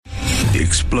the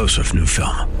explosive new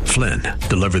film, Flynn,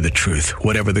 Deliver the Truth,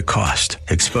 Whatever the Cost,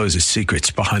 exposes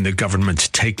secrets behind the government's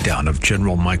takedown of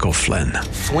General Michael Flynn.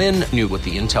 Flynn knew what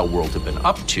the intel world had been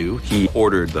up to. He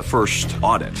ordered the first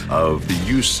audit of the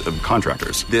use of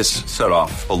contractors. This set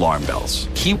off alarm bells.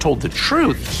 He told the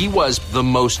truth. He was the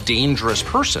most dangerous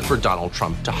person for Donald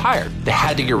Trump to hire. They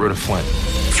had to get rid of Flynn.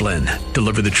 Flynn,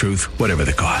 Deliver the Truth, Whatever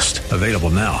the Cost. Available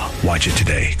now. Watch it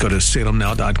today. Go to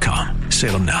salemnow.com.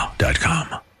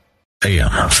 salemnow.com.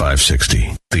 AM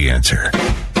 560, The Answer.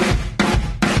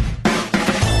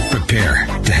 Prepare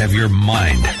to have your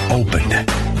mind opened.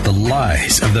 The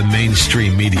lies of the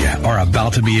mainstream media are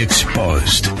about to be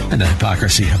exposed, and the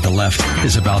hypocrisy of the left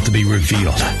is about to be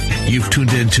revealed. You've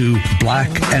tuned into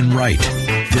Black and Right.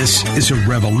 This is a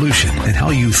revolution in how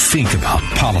you think about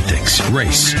politics,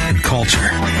 race, and culture.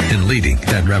 And leading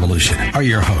that revolution are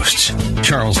your hosts,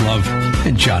 Charles Love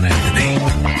and John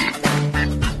Anthony.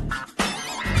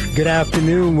 Good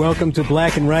afternoon. Welcome to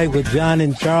Black and Right with John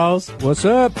and Charles. What's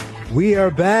up? We are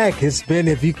back. It's been,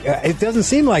 it doesn't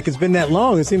seem like it's been that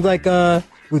long. It seems like,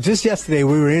 just yesterday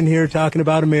we were in here talking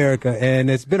about America,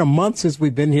 and it's been a month since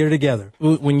we've been here together.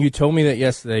 When you told me that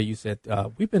yesterday, you said,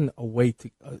 we've been away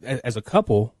as a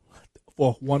couple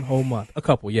for one whole month. A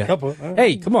couple, yeah. Couple.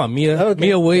 Hey, come on,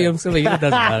 Mia Williams. It doesn't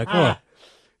matter. Come on.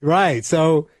 Right.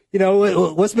 So,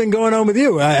 what's been going on with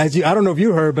you? I don't know if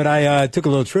you heard, but I took a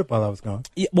little trip while I was gone.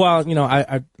 Yeah, well,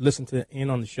 I listened to In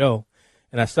on the show,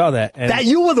 and I saw that. And that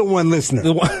you were the one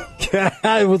listening.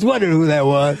 I was wondering who that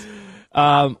was.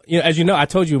 As you know, I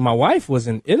told you my wife was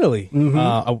in Italy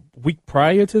a week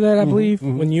prior to that, I believe,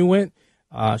 when you went.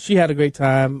 She had a great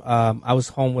time. I was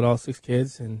home with all 6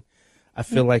 kids, and I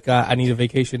feel like I need a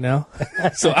vacation now.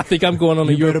 So I think I'm going on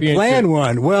a European plan trip.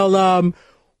 One. Well,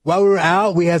 while we were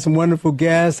out, we had some wonderful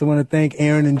guests. I want to thank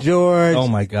Aaron and George. Oh,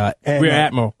 my God. And, Rear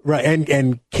Admiral. Right.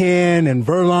 And Ken and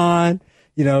Verlon,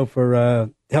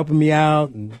 for helping me out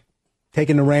and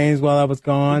taking the reins while I was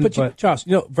gone. But Charles,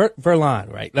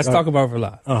 Verlon, right? Let's talk about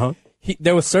Verlon. Uh-huh.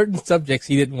 There were certain subjects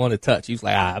he didn't want to touch. He was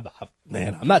like,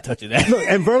 man, I'm not touching that. Look,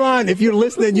 and Verlon, if you're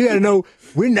listening, you got to know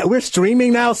we're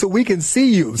streaming now, so we can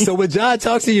see you. So when John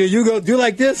talks to you, you go do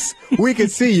like this, we can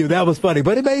see you. That was funny,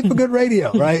 but it made for good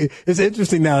radio, right? It's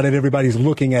interesting now that everybody's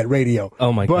looking at radio.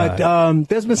 Oh my God! But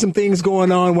there's been some things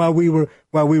going on while we were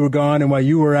gone and while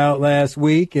you were out last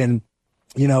week, and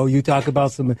you talk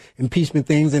about some impeachment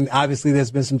things, and obviously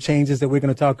there's been some changes that we're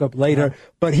going to talk up later. Uh-huh.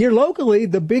 But here locally,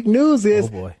 the big news is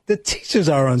the teachers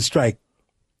are on strike,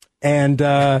 and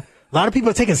a lot of people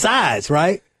are taking sides,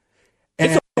 right?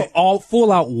 And it's all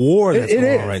full-out war that's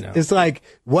going on right now. It's like,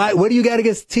 what do you got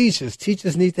against teachers?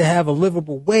 Teachers need to have a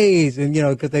livable wage, and,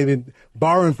 because they've been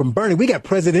borrowing from Bernie. We got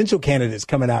presidential candidates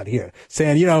coming out here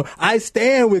saying, I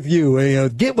stand with you,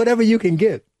 and, get whatever you can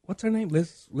get. What's her name?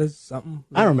 Liz something?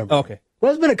 I don't remember. Oh, okay.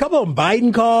 Well, there's been a couple of them.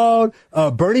 Biden called.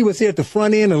 Bernie was here at the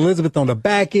front end, Elizabeth on the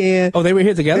back end. Oh, they were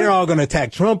here together? They're all going to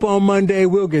attack Trump on Monday.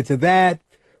 We'll get to that.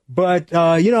 But,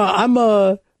 I'm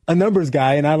a numbers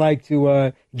guy, and I like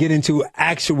to get into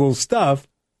actual stuff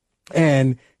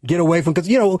and get away from, because,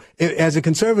 as a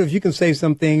conservative, you can say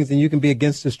some things and you can be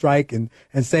against the strike and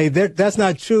say that's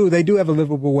not true. They do have a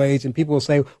livable wage, and people will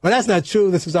say, well, that's not true.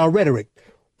 This is our rhetoric.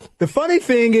 The funny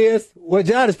thing is, what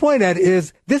John is pointing at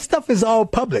is this stuff is all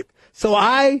public. So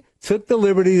I took the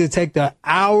liberty to take the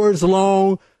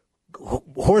hours-long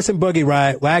horse and buggy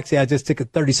ride. Well, actually, I just took a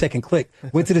 30-second click,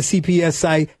 went to the CPS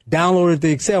site, downloaded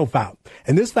the Excel file.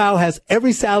 And this file has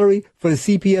every salary for the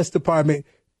CPS department,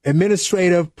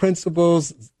 administrative,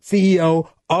 principals, CEO,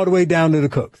 all the way down to the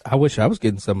cooks. I wish I was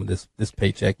getting some of this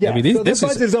paycheck. Yeah, so this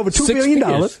budget is over $2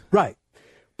 billion. Right.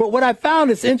 But what I found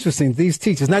is interesting, these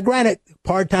teachers. Now, granted,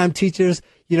 part-time teachers,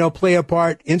 play a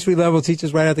part. Entry-level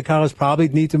teachers right after college probably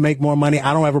need to make more money.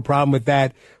 I don't have a problem with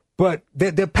that. But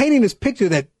they're painting this picture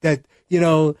that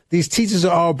these teachers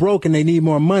are all broke and they need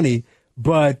more money.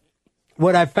 But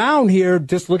what I found here,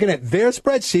 just looking at their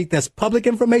spreadsheet, that's public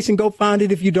information, go find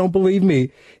it if you don't believe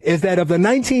me, is that of the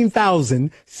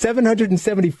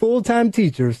 19,770 full-time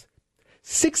teachers,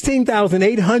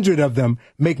 16,800 of them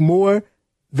make more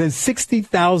than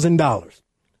 $60,000.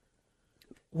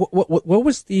 What was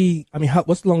what's the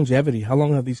longevity? How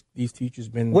long have these teachers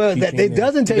been? Well, it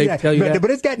doesn't tell you that.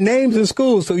 But it's got names in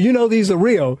schools, so these are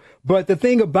real. But the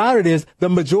thing about it is the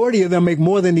majority of them make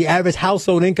more than the average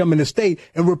household income in the state,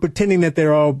 and we're pretending that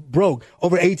they're all broke.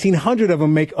 Over 1,800 of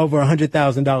them make over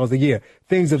 $100,000 a year,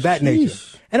 things of that nature.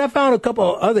 And I found a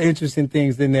couple of other interesting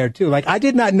things in there, too. Like, I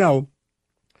did not know.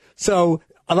 So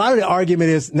a lot of the argument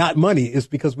is not money. It's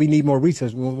because we need more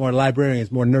research. We want more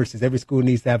librarians, more nurses. Every school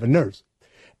needs to have a nurse.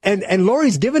 And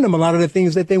Lori's given them a lot of the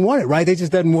things that they wanted, right? They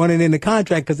just doesn't want it in the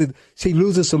contract because she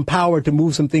loses some power to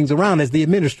move some things around as the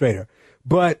administrator.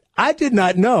 But I did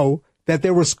not know that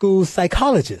there were school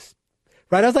psychologists,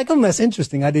 right? I was like, oh, that's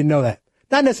interesting. I didn't know that.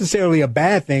 Not necessarily a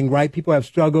bad thing, right? People have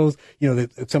struggles. You know,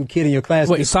 some kid in your class.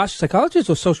 Wait, psychologists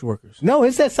or social workers? No,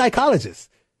 it says psychologists,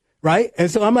 right? And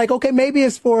so I'm like, okay, maybe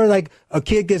it's for like a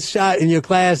kid gets shot in your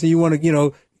class and you want to, you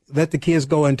know, let the kids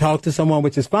go and talk to someone,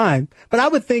 which is fine. But I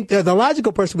would think that the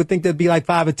logical person would think there'd be like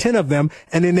 5 or 10 of them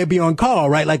and then they'd be on call,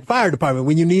 right? Like fire department.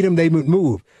 When you need them, they would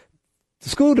move. The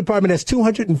school department has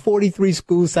 243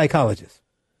 school psychologists.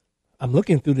 I'm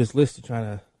looking through this list to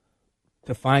try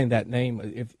to find that name,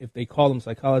 if they call them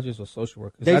psychologists or social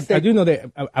workers. I do know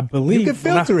that, I believe. You can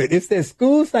filter it. It says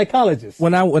school psychologists.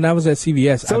 When I was at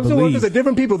CVS, social workers are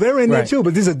different people. They're in there too,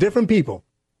 but these are different people.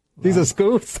 These are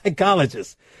school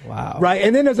psychologists. Wow. Right.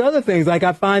 And then there's other things. Like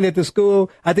I find at the school,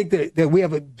 I think that we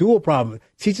have a dual problem.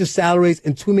 Teachers' salaries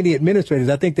and too many administrators.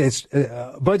 I think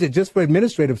that budget just for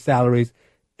administrative salaries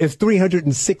is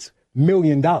 $306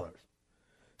 million.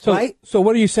 So, right? So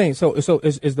what are you saying? So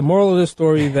is the moral of this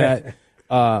story that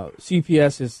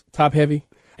CPS is top heavy?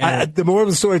 The moral of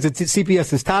the story is that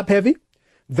CPS is top heavy,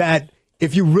 that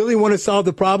if you really want to solve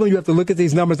the problem, you have to look at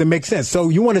these numbers and make sense. So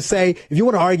you want to say, if you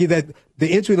want to argue that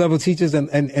the entry level teachers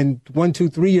and 1, 2,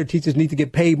 3 year teachers need to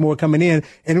get paid more coming in,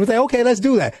 and we say, okay, let's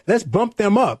do that. Let's bump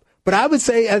them up. But I would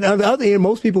say, on the other end,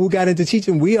 most people who got into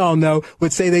teaching, we all know,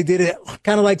 would say they did it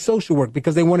kind of like social work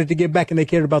because they wanted to give back and they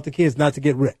cared about the kids, not to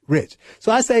get rich.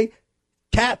 So I say,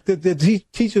 cap the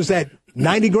teachers at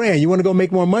 90 grand. You want to go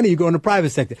make more money, you go in the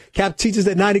private sector. Cap teachers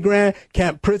at 90 grand,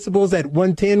 cap principals at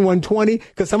 110, 120,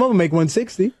 because some of them make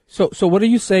 160. So what do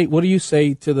you say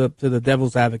to the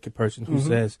devil's advocate person who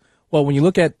says, well, when you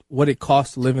look at what it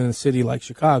costs to live in a city like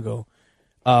Chicago,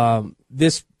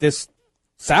 this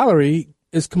salary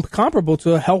is comparable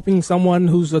to helping someone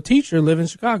who's a teacher live in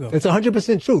Chicago. It's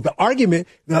 100% true. The argument,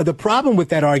 the problem with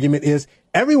that argument is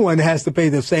everyone has to pay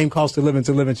the same cost to live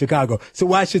in Chicago. So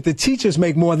why should the teachers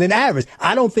make more than average?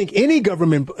 I don't think any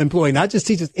government employee, not just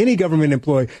teachers, any government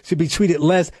employee should be treated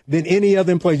less than any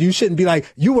other employee. You shouldn't be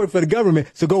like, you work for the government,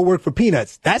 so go work for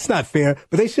peanuts. That's not fair,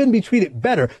 but they shouldn't be treated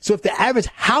better. So if the average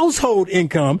household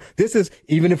income, this is,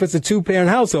 even if it's a 2-parent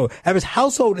household, average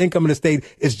household income in the state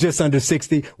is just under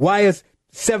 60. Why is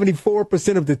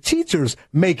 74% of the teachers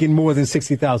making more than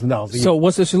 $60,000 a year? So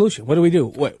what's the solution? What do we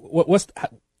do?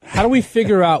 How do we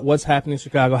figure out what's happening in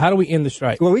Chicago? How do we end the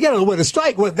strike? Well, the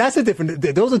strike, that's a different,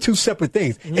 those are two separate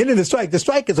things. Ending the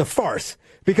strike is a farce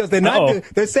because they're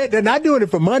not doing it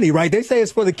for money, right? They say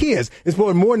it's for the kids. It's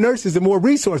for more nurses and more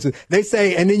resources. They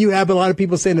say, and then you have a lot of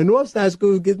people saying the North Side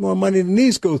schools get more money than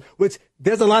these schools, which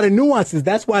there's a lot of nuances.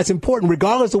 That's why it's important,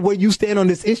 regardless of where you stand on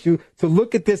this issue, to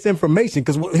look at this information.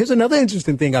 Because here's another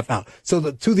interesting thing I found.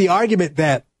 So to the argument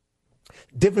that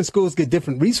different schools get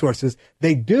different resources,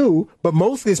 they do, but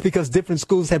mostly it's because different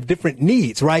schools have different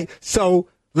needs, right? So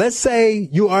let's say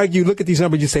you argue, look at these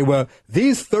numbers, you say, well,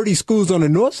 these 30 schools on the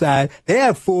north side, they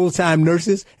have full-time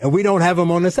nurses, and we don't have them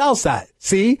on the south side.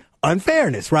 See?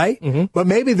 Unfairness, right? Mm-hmm. But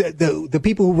maybe the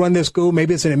people who run their school,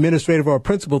 maybe it's an administrative or a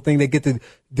principal thing, they get to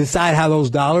decide how those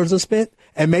dollars are spent.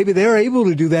 And maybe they're able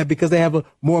to do that because they have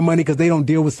more money because they don't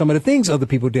deal with some of the things other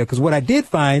people deal. Because what I did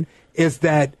find is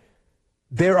that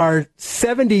there are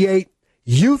 78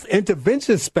 youth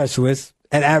intervention specialists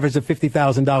at average of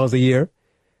 $50,000 a year,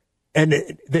 and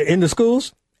they're in the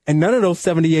schools. And none of those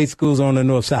 78 schools are on the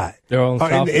north side. They're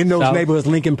on in those neighborhoods,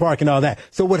 Lincoln Park and all that.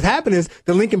 So what happened is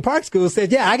the Lincoln Park school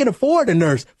said, yeah, I can afford a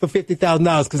nurse for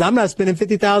 $50,000 because I'm not spending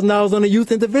 $50,000 on a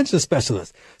youth intervention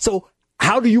specialist. So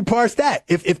how do you parse that?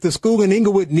 If the school in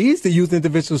Inglewood needs the youth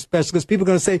intervention specialist, people are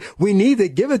going to say, we need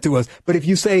it, give it to us. But if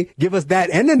you say, give us that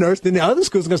and the nurse, then the other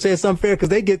schools are going to say it's unfair because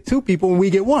they get 2 people and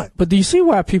we get 1. But do you see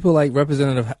why people like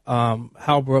Representative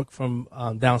Halbrook from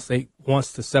downstate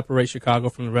wants to separate Chicago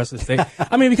from the rest of the state?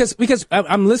 I mean, because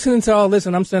I'm listening to all this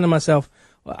and I'm saying to myself,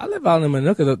 well, I live out in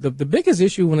Minooka. The biggest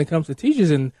issue when it comes to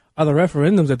teachers and other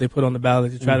referendums that they put on the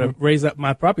ballot to try to raise up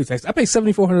my property tax. I pay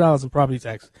 $7,400 in property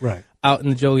tax out in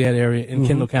the Joliet area in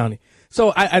Kendall County.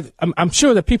 So I'm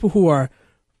sure that people who are,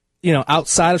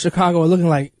 outside of Chicago are looking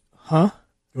like, huh?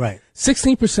 Right.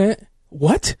 16%?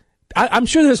 What? I'm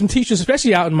sure there's some teachers,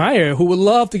 especially out in my area, who would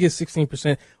love to get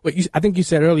 16%. I think you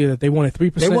said earlier that they wanted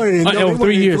 3%. They wanted it, in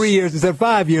 3 years. 3 years instead of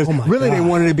 5 years. Oh my really, God. They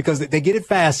wanted it because they get it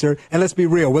faster. And let's be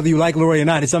real, whether you like Lori or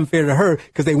not, it's unfair to her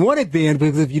because they want it then.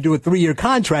 Because if you do a 3-year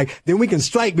contract, then we can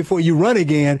strike before you run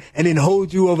again, and then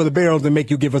hold you over the barrels and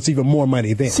make you give us even more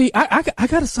money then. See, I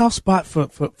got a soft spot for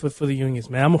the unions,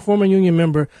 man. I'm a former union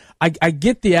member. I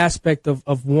get the aspect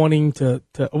of wanting to,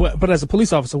 but as a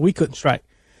police officer, we couldn't strike.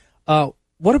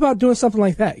 what about doing something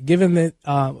like that? Given that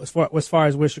as far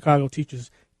as where Chicago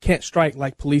teachers can't strike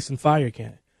like police and fire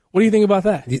can. What do you think about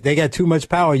that? They got too much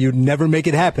power. You'd never make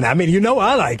it happen. I mean,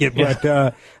 I like it,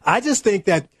 but I just think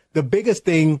that the biggest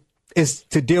thing is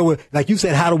to deal with, like you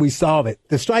said, how do we solve it?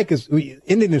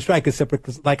 Ending the strike is separate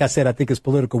because, like I said, I think it's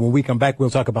political. When we come back,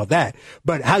 we'll talk about that.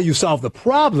 But how you solve the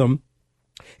problem,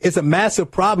 it's a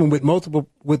massive problem with multiple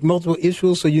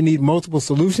issues, so you need multiple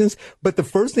solutions. But the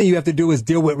first thing you have to do is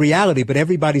deal with reality. But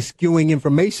everybody's skewing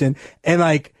information, and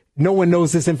like no one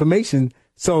knows this information.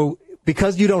 So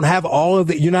because you don't have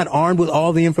you're not armed with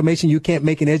all the information, you can't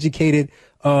make an educated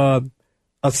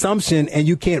assumption, and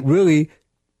you can't really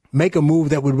make a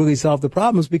move that would really solve the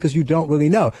problems because you don't really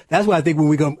know. That's why I think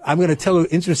I'm going to tell an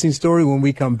interesting story when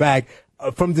we come back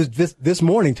from this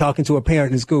morning, talking to a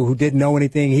parent in school who didn't know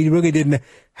anything. He really didn't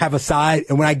have a side.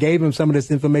 And when I gave him some of this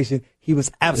information, he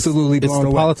was absolutely blown away.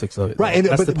 It's the politics of it. Right.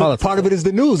 But part of it is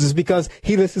the news, is because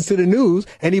he listens to the news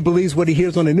and he believes what he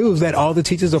hears on the news, that all the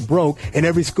teachers are broke and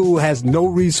every school has no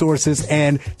resources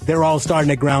and they're all starting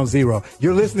at ground zero.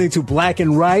 You're listening to Black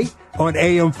and Right on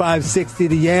AM 560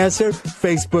 The Answer,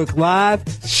 Facebook Live.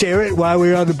 Share it while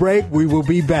we're on the break. We will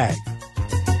be back.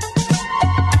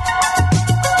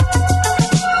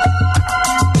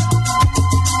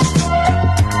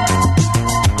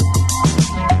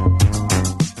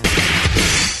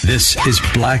 This is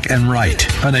Black and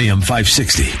Right on AM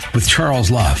 560 with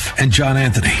Charles Love and John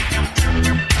Anthony.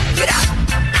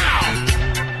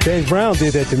 James Brown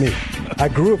did that to me. I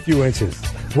grew a few inches.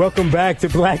 Welcome back to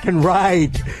Black and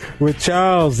Right with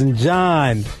Charles and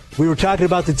John. We were talking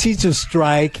about the teachers'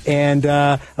 strike, and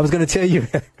I was going to tell you,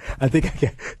 I think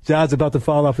John's about to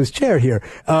fall off his chair here,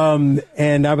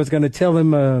 and I was going to tell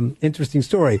him an interesting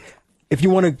story. If you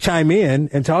want to chime in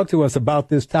and talk to us about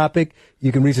this topic,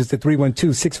 you can reach us at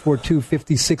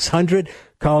 312-642-5600.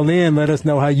 Call in. Let us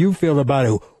know how you feel about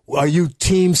it. Are you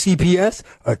Team CPS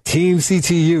or Team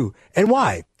CTU? And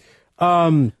why?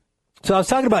 So I was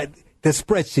talking about the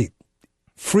spreadsheet.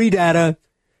 Free data,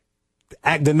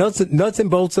 the nuts and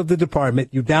bolts of the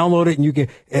department. You download it and you can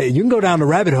go down the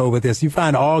rabbit hole with this. You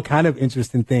find all kind of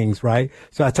interesting things, right?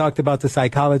 So I talked about the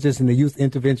psychologist and the youth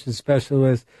intervention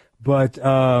specialist, but,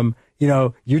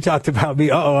 you talked about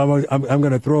me. I'm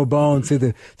going to throw a bone to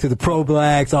the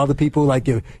pro-blacks, all the people like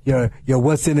your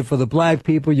what's in it for the black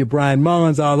people, your Brian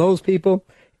Mullins, all those people.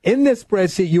 In this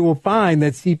spreadsheet, you will find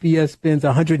that CPS spends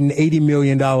 $180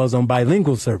 million on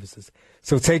bilingual services.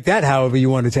 So take that however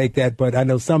you want to take that. But I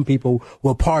know some people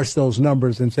will parse those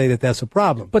numbers and say that that's a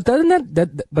problem. But doesn't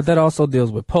that also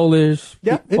deals with Polish,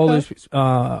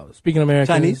 speaking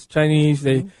Americans, Chinese,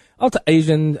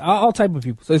 Asian, all type of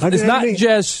people. So it's not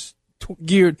just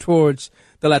geared towards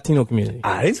the Latino community.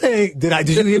 I didn't say. Did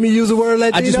you hear me use the word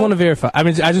Latino? I just want to verify. I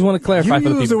just want to clarify for the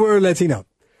people. You use the word Latino,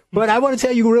 but I want to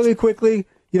tell you really quickly.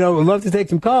 I'd love to take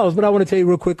some calls, but I want to tell you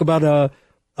real quick about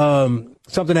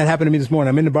something that happened to me this morning.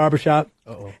 I'm in the barbershop,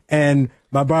 and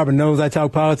my barber knows I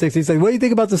talk politics. He said, "What do you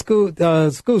think about the school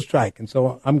strike?" And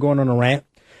so I'm going on a rant,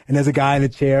 and there's a guy in a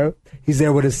chair. He's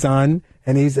there with his son,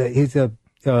 and he's a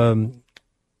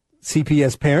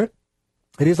CPS parent.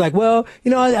 And he's like, well,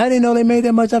 I didn't know they made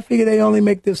that much. I figured they only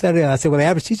make this, that, and I said, well, the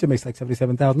average teacher makes like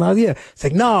 $77,000 a year. It's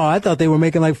like, no, I thought they were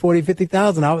making like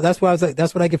 $40,000-$50,000. That's why I was like,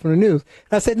 that's what I get from the news.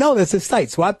 And I said, no, that's his site.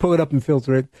 So I pull it up and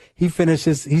filter it. He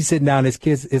finishes. He's sitting down. His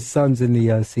son's in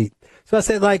the seat. So I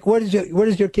said, like, where does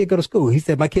your kid go to school? He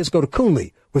said, my kids go to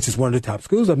Coonley, which is one of the top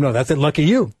schools up north. I said, lucky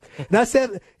you. And I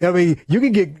said, you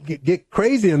can get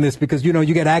crazy on this because, you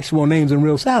get actual names and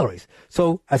real salaries.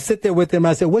 So I sit there with him.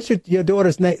 I said, what's your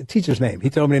daughter's teacher's name? He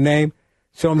told me the name.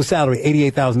 Show him the salary,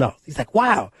 $88,000. He's like,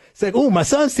 wow. It's like, oh, my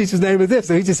son's teacher's name is this.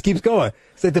 So he just keeps going.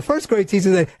 So the first grade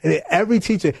teacher, every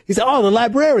teacher, he said, oh, the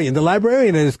librarian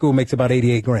in the school makes about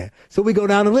 $88,000. So we go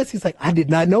down the list. He's like, I did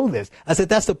not know this. I said,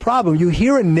 that's the problem. You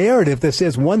hear a narrative that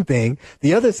says one thing.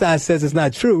 The other side says it's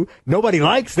not true. Nobody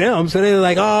likes them. So they're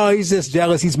like, oh, he's just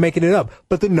jealous. He's making it up.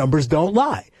 But the numbers don't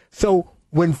lie. So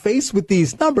when faced with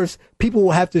these numbers, people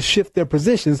will have to shift their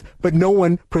positions, but no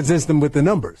one presents them with the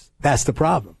numbers. That's the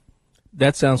problem.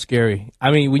 That sounds scary.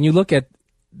 I mean, when you look at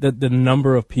the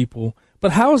number of people,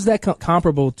 but how is that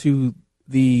comparable to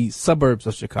the suburbs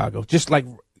of Chicago? Just like,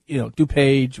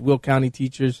 DuPage, Will County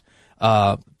teachers,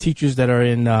 teachers that are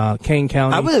in Kane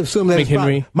County. I would assume that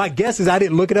McHenry. My guess is, I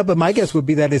didn't look it up, but my guess would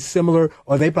be that it's similar,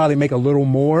 or they probably make a little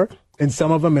more in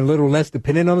some of them and a little less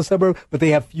depending on the suburb, but they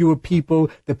have fewer people.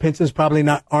 The pensions probably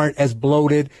aren't as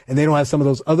bloated, and they don't have some of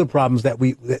those other problems that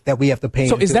we have to pay.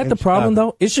 So is that the problem,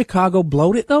 though? Is Chicago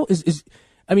bloated, though?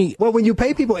 Well, when you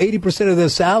pay people 80% of their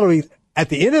salary at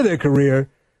the end of their career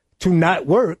to not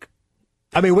work,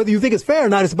 I mean, whether you think it's fair or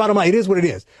not, it's the bottom line. It is what it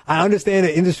is. I understand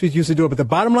that industries used to do it, but the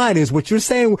bottom line is what you're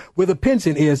saying with a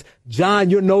pension is, John,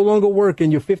 you're no longer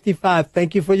working. You're 55.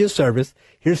 Thank you for your service.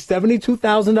 Here's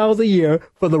 $72,000 a year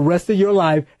for the rest of your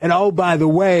life. And oh, by the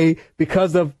way,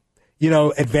 because of,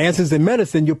 advances in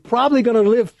medicine, you're probably going to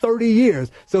live 30 years.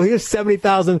 So here's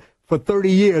 $70,000 for 30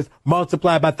 years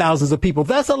multiplied by thousands of people.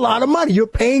 That's a lot of money. You're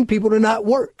paying people to not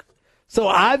work. So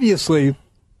obviously,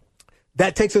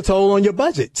 that takes a toll on your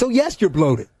budget. So yes, you're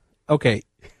bloated. Okay.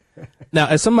 Now,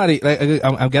 as somebody,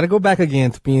 I've got to go back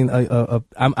again to being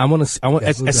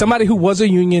as somebody who was a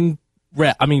union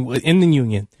rep. I mean, in the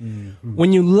union,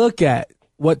 when you look at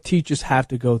what teachers have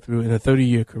to go through in a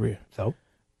 30-year career. So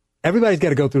everybody's got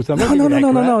to go through something.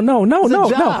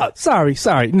 No.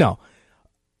 Sorry. No.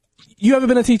 You ever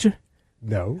been a teacher?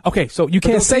 No. Okay, so you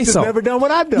can't say so. Never done what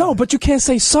I've done. No, but you can't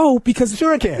say so because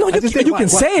sure I can. No, you can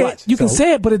say it. You can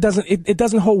say it, but it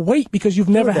doesn't hold weight because you've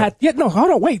never had. Yeah, no,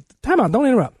 hold on, wait, time out, don't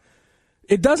interrupt.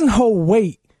 It doesn't hold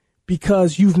weight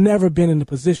because you've never been in the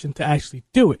position to actually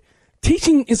do it.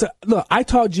 Teaching is look. I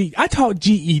taught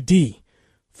GED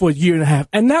for a year and a half,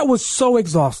 and that was so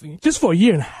exhausting, just for a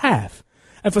year and a half,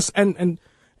 and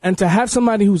to have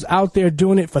somebody who's out there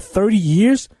doing it for 30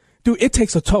 years. Dude, it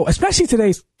takes a toll, especially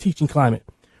today's teaching climate,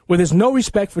 where there's no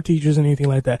respect for teachers and anything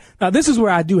like that. Now, this is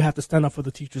where I do have to stand up for the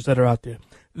teachers that are out there.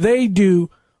 They do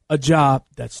a job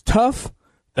that's tough,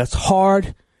 that's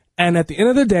hard, and at the end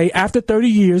of the day, after 30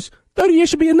 years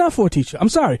should be enough for a teacher. I'm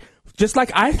sorry. Just like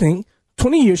I think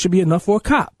 20 years should be enough for a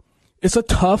cop. It's a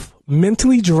tough,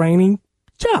 mentally draining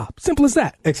job. Simple as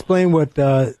that. Explain what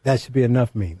that should be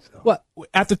enough means. What?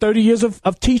 After 30 years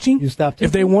of teaching, you stop teaching?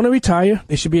 If they want to retire,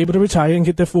 they should be able to retire and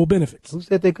get their full benefits. Who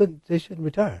said they couldn't? They shouldn't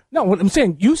retire. No, what I'm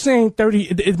saying, you saying 30,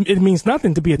 it means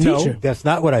nothing to be a teacher. No, that's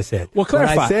not what I said. Well,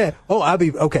 clarify. What I said,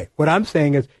 okay. What I'm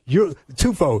saying is, you're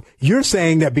twofold. You're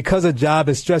saying that because a job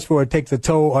is stressful, or it takes a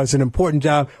toll, or it's an important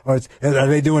job, or are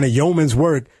they doing a yeoman's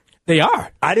work? They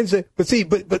are. I didn't say,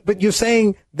 but you're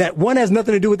saying that one has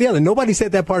nothing to do with the other. Nobody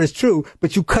said that part is true,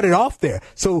 but you cut it off there.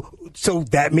 So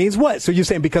that means what? So you're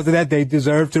saying because of that they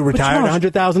deserve to retire at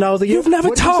 $100,000 a year? You've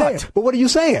never taught. But what are you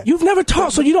saying? You've never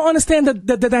taught, so you don't understand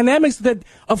the dynamics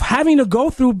of having to go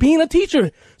through being a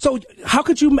teacher. So how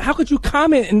could you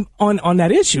comment on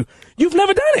that issue? You've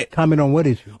never done it. Comment on what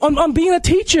issue? On being a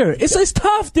teacher. It's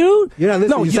tough, dude. You're not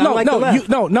listening. You sound like the left.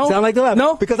 Sound like the left.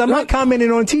 No, because I'm not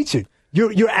commenting on teaching.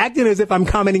 You're acting as if I'm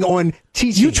commenting on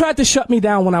teaching. You tried to shut me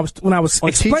down when I was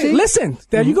explaining. Listen,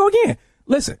 there you go again.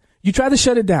 Listen, you tried to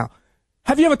shut it down.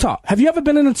 Have you ever taught? Have you ever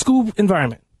been in a school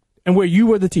environment and where you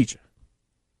were the teacher?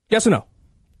 Yes or no?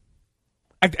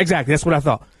 Exactly. That's what I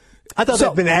thought. I thought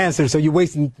that'd been answered, so you're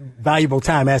wasting valuable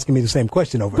time asking me the same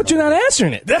question over. But you're not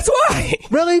answering it. That's why.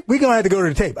 Really? We're gonna have to go to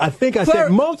the tape. I think I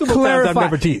said multiple times I've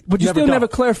never taught. But you still never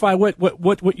clarified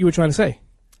what you were trying to say.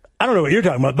 I don't know what you're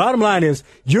talking about. Bottom line is,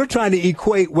 you're trying to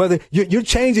equate whether you're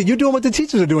changing. You're doing what the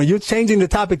teachers are doing. You're changing the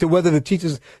topic to whether the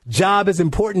teacher's job is an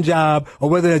important job or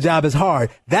whether the job is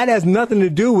hard. That has nothing to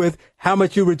do with how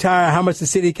much you retire, how much the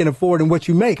city can afford, and what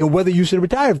you make, and whether you should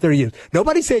retire for 30 years.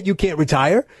 Nobody said you can't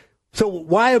retire. So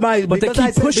why am I? But they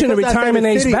keep pushing the retirement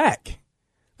age back.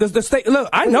 The state, look,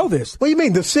 I know this. What do you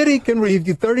mean? The city can, if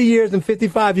you're 30 years and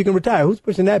 55, you can retire. Who's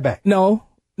pushing that back? No.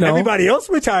 Everybody else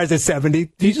retires at 70.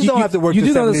 Teachers don't have to work to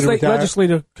 70 to retire. You do know the state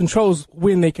legislature controls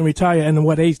when they can retire and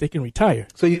what age they can retire.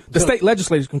 The state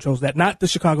legislature controls that, not the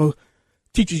Chicago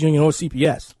Teachers Union or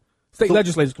CPS. State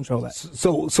legislators control that.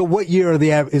 So what year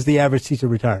is the average teacher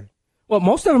retiring? Well,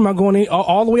 most of them are going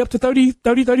all the way up to 30,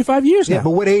 35 years now. Yeah,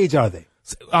 but what age are they?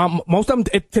 Most of them,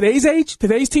 at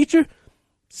today's teacher,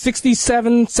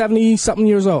 67, 70-something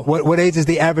years old. What age is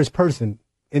the average person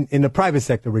in the private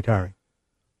sector retiring?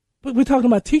 But we're talking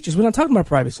about teachers. We're not talking about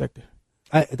private sector.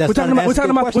 We're talking about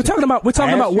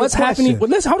what's happening. Well,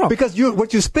 listen, hold on. Because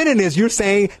what you're spinning is you're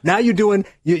saying now you're doing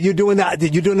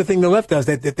the thing the left does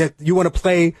that you want to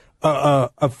play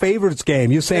a favorites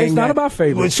game. You're saying it's not about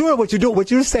favorites. Well, sure.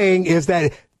 What you're saying is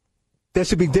that there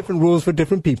should be different rules for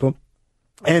different people.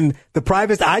 And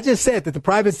I just said that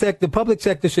the public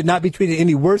sector should not be treated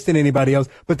any worse than anybody else,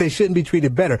 but they shouldn't be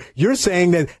treated better. You're saying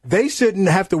that they shouldn't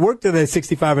have to work till they're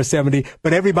 65 or 70,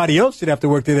 but everybody else should have to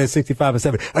work till they're 65 or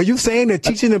 70. Are you saying that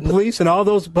teaching and police and all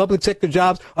those public sector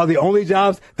jobs are the only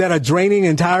jobs that are draining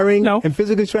and tiring and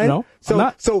physically straining?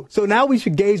 No. So now we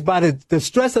should gauge by the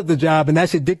stress of the job, and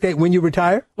that should dictate when you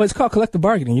retire? Well, it's called collective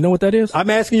bargaining. You know what that is? I'm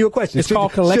asking you a question. It's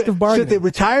called collective bargaining. Should the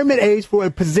retirement age for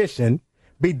a position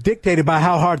be dictated by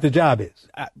how hard the job is?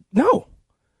 No.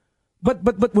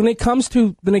 But when it comes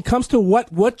to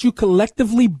what you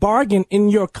collectively bargain in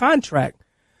your contract,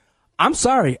 I'm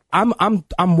sorry. I'm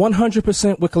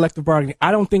 100% with collective bargaining.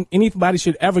 I don't think anybody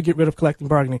should ever get rid of collective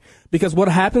bargaining, because what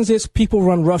happens is people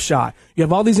run roughshod. You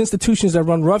have all these institutions that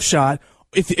run roughshod.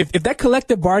 If that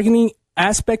collective bargaining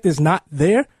aspect is not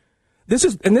there, this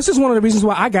is one of the reasons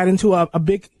why I got into a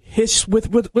big hiss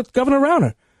with Governor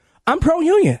Rauner. I'm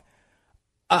pro-union.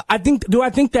 I think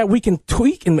that we can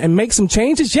tweak and make some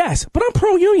changes? Yes, but I'm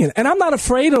pro-union, and I'm not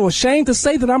afraid or ashamed to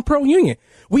say that I'm pro-union.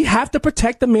 We have to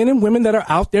protect the men and women that are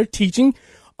out there teaching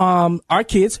our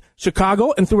kids,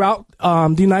 Chicago and throughout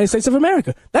the United States of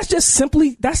America. That's just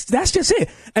just it.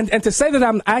 And to say that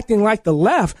I'm acting like the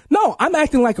left, no, I'm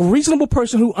acting like a reasonable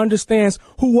person who understands,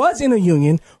 who was in a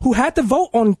union, who had to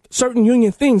vote on certain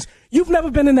union things. You've never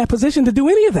been in that position to do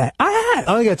any of that. I have.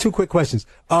 I only got two quick questions.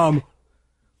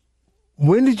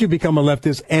 When did you become a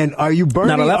leftist? And are you Bernie?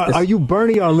 Not a leftist. Are you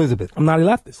Bernie or Elizabeth? I'm not a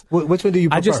leftist. Which one do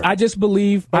you prefer? I just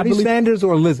believe Bernie Sanders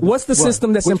or Elizabeth? What's the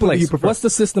system that's in place? What's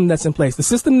the system that's in place? The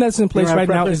system that's in place right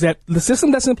now is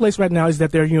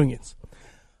that there are unions.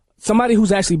 Somebody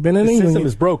who's actually been in a union. The system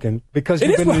is broken because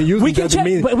you've been in a union. We can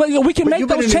check, but we can make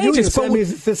those changes. So that means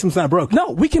the system's not broken.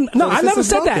 No, we can. No, I never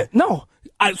said that. No.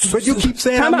 But you keep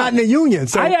saying I'm not in a union.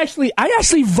 So I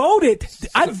actually voted.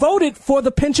 I voted for the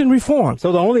pension reform.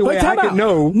 So the only way I could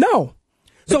know. No.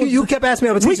 So you kept asking me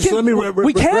about teachers. So let me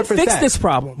we can't fix this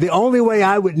problem. The only way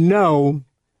I would know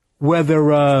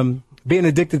whether being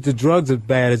addicted to drugs is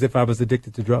bad is if I was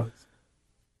addicted to drugs.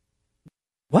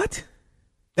 What?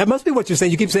 That must be what you're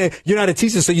saying. You keep saying you're not a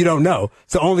teacher, so you don't know.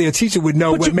 So only a teacher would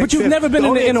know what makes sense. But you've never been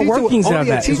in the inner workings of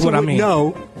that, is what I mean.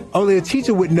 Only a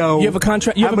teacher would know. You have a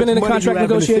contract. You ever been in the contract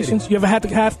negotiations? You ever had to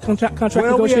have contract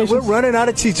negotiations? We're running out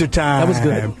of teacher time. That was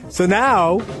good. So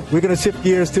now we're going to shift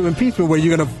gears to impeachment, where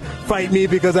you're going to fight me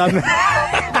because I'm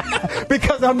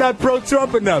because I'm not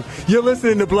pro-Trump enough. You're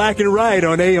listening to Black and Right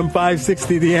on AM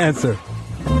 560, The Answer.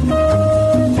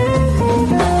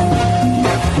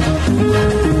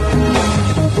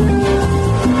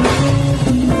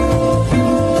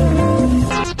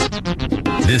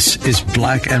 This is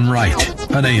Black and Right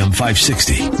on AM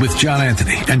 560 with John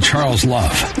Anthony and Charles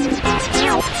Love.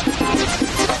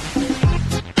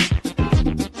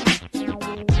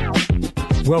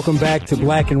 Welcome back to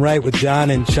Black and Right with John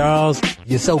and Charles.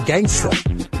 You're so gangster.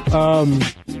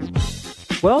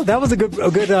 Well, that was a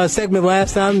good segment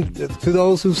last time. To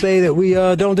those who say that we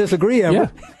don't disagree ever.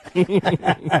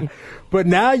 Yeah. But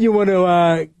now you want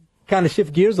to kind of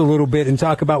shift gears a little bit and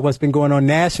talk about what's been going on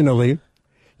nationally.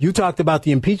 You talked about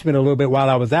the impeachment a little bit while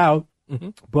I was out,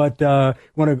 but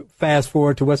want to fast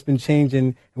forward to what's been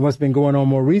changing and what's been going on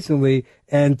more recently,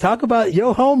 and talk about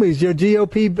your homies, your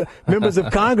GOP members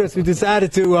of Congress who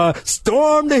decided to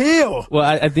storm the Hill. Well,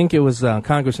 I think it was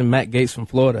Congressman Matt Gaetz from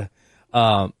Florida.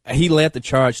 He led the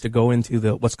charge to go into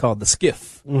what's called the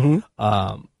SCIF.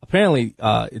 Apparently,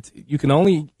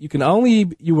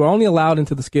 you were only allowed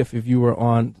into the SCIF if you were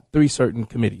on 3 certain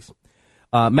committees.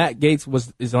 Matt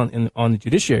Gaetz is on the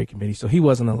Judiciary Committee, so he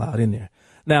wasn't allowed in there.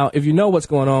 Now, if you know what's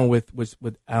going on with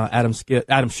Adam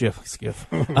Schiff,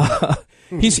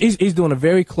 he's doing a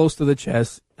very close to the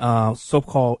chest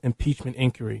so-called impeachment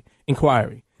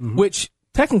inquiry, which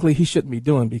technically he shouldn't be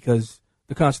doing because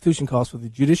the Constitution calls for the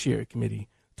Judiciary Committee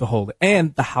to hold it,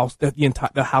 and the House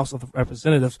of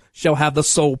Representatives shall have the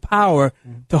sole power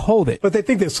to hold it. But they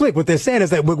think they're slick. What they're saying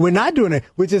is that we're not doing it.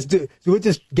 We're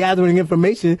just gathering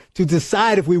information to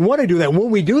decide if we want to do that. When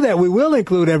we do that, we will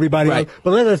include everybody. Right.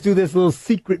 But let us do this little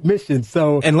secret mission.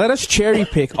 And let us cherry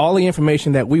pick all the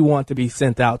information that we want to be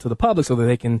sent out to the public so that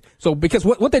they can. So because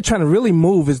what they're trying to really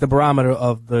move is the barometer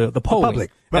of the polling. The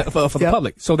public. Right. For the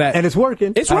public, so that and it's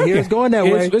working. It's working. It's going that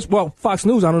way. Well, Fox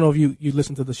News. I don't know if you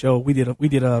listened to the show. We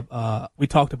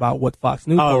talked about what Fox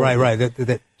News. Oh, right.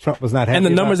 That Trump was not happy. And the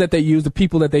numbers that they used, the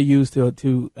people that they used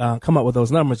to come up with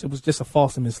those numbers, it was just a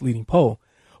false and misleading poll.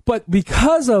 But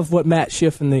because of what Matt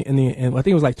Schiff and I think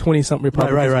it was like 20-something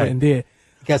Republicans went and did,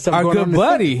 our good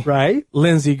buddy,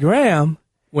 Lindsey Graham,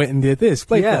 went and did this.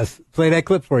 Play that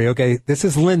clip for you. Okay, this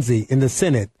is Lindsey in the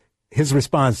Senate. His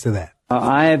response to that.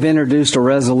 I have introduced a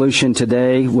resolution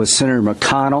today with Senator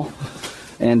McConnell,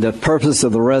 and the purpose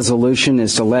of the resolution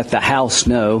is to let the House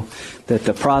know that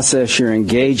the process you're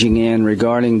engaging in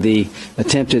regarding the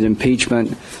attempted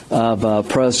impeachment of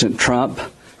President Trump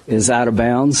is out of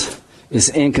bounds, is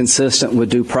inconsistent with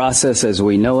due process as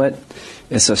we know it.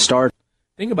 It's a start.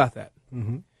 Think about that.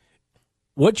 Mm-hmm.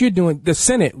 What you're doing, the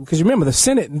Senate, because remember, the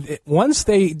Senate, once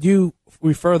they do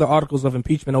refer the articles of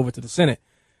impeachment over to the Senate,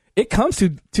 it comes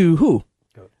to who?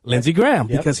 Lindsey Graham,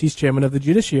 because he's chairman of the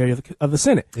Judiciary of the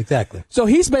Senate. Exactly. So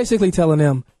he's basically telling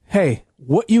them, hey,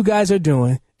 what you guys are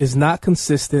doing is not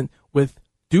consistent with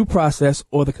due process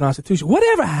or the Constitution.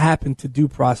 Whatever happened to due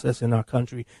process in our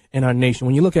country, in our nation?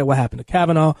 When you look at what happened to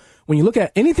Kavanaugh, when you look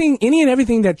at any and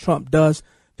everything that Trump does,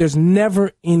 there's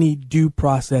never any due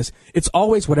process. It's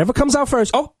always whatever comes out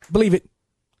first. Oh, believe it.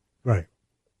 Right.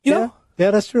 You know?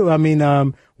 Yeah, that's true. I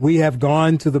mean, we have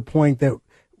gone to the point that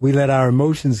we let our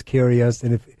emotions carry us,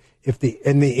 and if the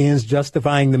ends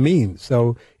justifying the means.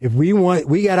 So if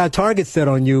we got our target set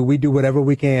on you, we do whatever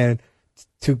we can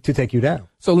to take you down.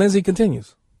 So Lindsey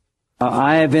continues.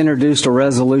 I have introduced a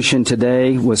resolution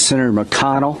today with Senator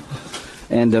McConnell,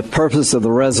 and the purpose of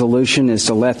the resolution is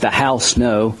to let the House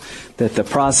know that the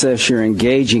process you're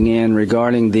engaging in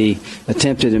regarding the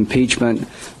attempted impeachment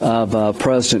of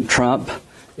President Trump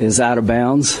is out of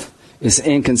bounds, is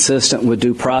inconsistent with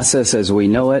due process as we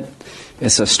know it.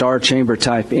 It's a Star Chamber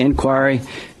type inquiry,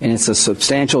 and it's a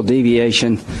substantial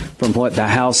deviation from what the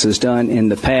House has done in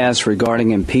the past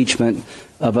regarding impeachment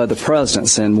of other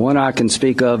presidents. And one I can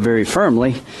speak of very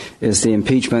firmly is the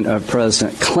impeachment of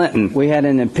President Clinton. We had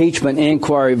an impeachment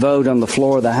inquiry vote on the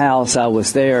floor of the House. I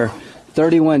was there.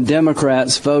 31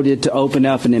 Democrats voted to open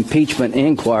up an impeachment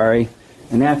inquiry.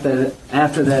 And after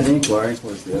that inquiry,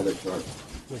 where's the other chart?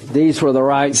 These were the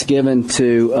rights given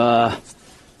to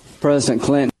President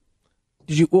Clinton.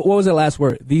 What was the last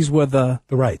word? These were the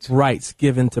rights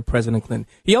given to President Clinton.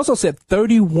 He also said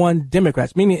 31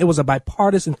 Democrats, meaning it was a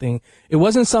bipartisan thing. It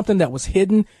wasn't something that was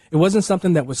hidden. It wasn't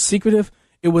something that was secretive.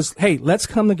 It was, hey, let's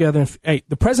come together. And hey,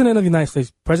 the President of the United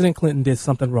States, President Clinton, did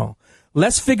something wrong.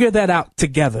 Let's figure that out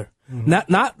together.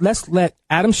 Mm-hmm. Not let's let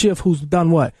Adam Schiff, who's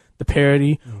done what? The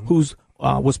parody, who's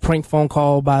was prank phone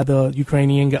called by the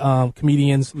Ukrainian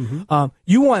comedians. Mm-hmm.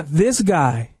 You want this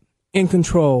guy in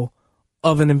control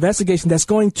of an investigation that's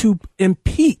going to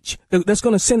impeach, that's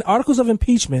going to send articles of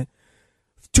impeachment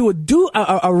to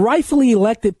a rightfully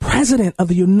elected president of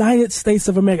the United States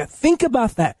of America. Think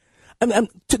about that.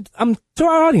 To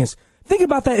our audience, think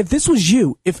about that. If this was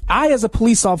you, if I as a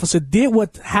police officer did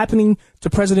what's happening to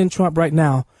President Trump right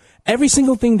now, every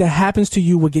single thing that happens to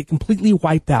you would get completely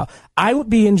wiped out. I would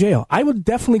be in jail. I would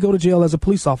definitely go to jail as a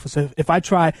police officer if I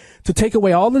try to take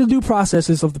away all of the due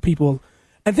processes of the people.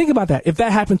 And think about that. If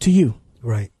that happened to you.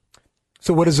 Right.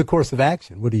 So what is the course of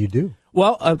action? What do you do?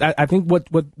 Well, I think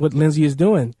what Lindsey is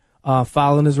doing,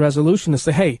 following his resolution, is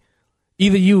say, hey,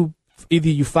 either you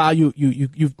file, you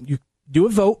do a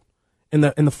vote in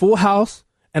the full House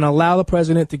and allow the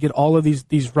president to get all of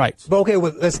these rights. But okay,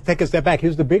 well, let's take a step back.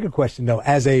 Here's the bigger question, though.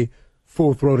 As a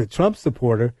full-throated Trump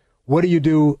supporter, what do you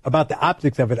do about the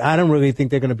optics of it? I don't really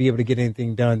think they're going to be able to get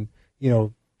anything done,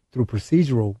 through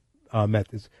procedural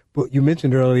methods. But you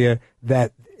mentioned earlier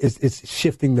that it's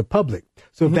shifting the public.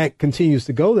 So if that continues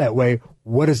to go that way,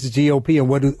 what does the GOP and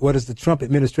what does the Trump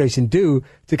administration do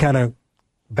to kind of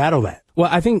battle that? Well,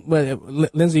 I think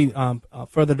Lindsey,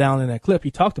 further down in that clip, he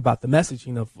talked about the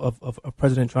messaging of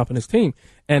President Trump and his team.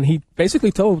 And he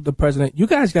basically told the president, you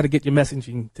guys got to get your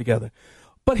messaging together.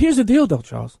 But here's the deal, though,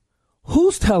 Charles.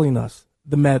 Who's telling us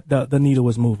the needle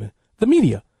is moving? The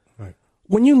media.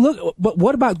 When you look, but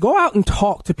what about go out and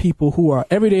talk to people who are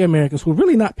everyday Americans who are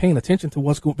really not paying attention to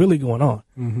what's really going on?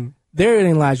 Mm-hmm.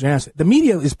 Therein lies your answer. The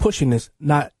media is pushing this,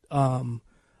 not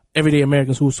everyday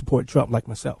Americans who support Trump like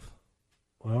myself.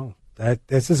 Well,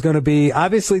 this is going to be,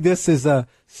 obviously this is a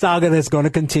saga that's going to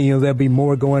continue. There'll be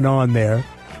more going on there.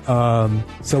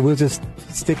 So we'll just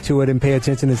stick to it and pay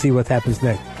attention and see what happens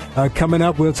next. Coming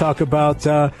up, we'll talk about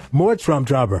more Trump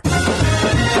drama.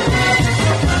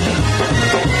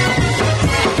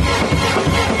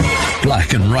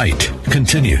 Black and Right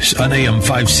continues on AM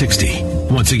 560.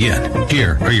 Once again,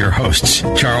 here are your hosts,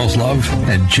 Charles Love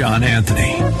and John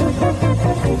Anthony.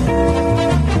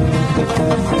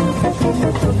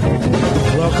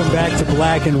 Welcome back to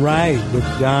Black and Right with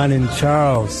John and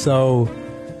Charles. So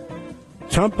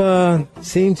Trump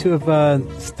seemed to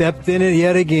have stepped in it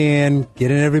yet again,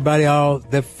 getting everybody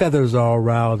their feathers all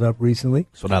riled up recently.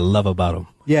 That's what I love about him.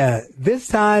 Yeah, this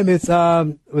time it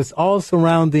was all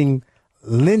surrounding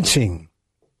lynching.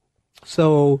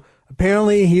 So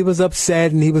apparently he was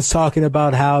upset and he was talking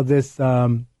about how this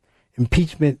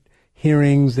impeachment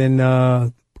hearings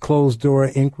and closed door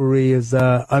inquiry is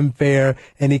unfair,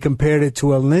 and he compared it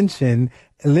to a lynching,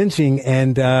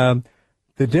 and the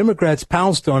Democrats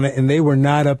pounced on it and they were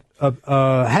not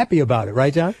happy about it,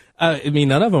 right, John? I mean,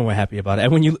 none of them were happy about it.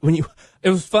 And when you, it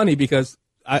was funny because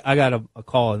I got a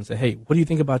call and said, "Hey, what do you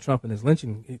think about Trump and his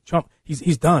lynching? Trump,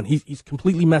 he's done. He's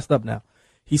completely messed up now."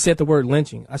 He said the word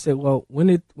lynching. I said, "Well, when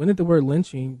did the word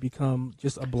lynching become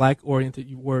just a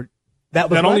black-oriented word that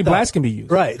only blacks can be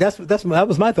used?" Right. That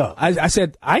was my thought. I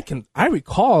said I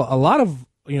recall a lot of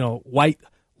white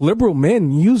liberal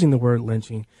men using the word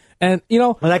lynching, And,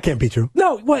 Well, that can't be true.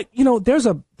 no, what, there's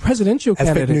a presidential That's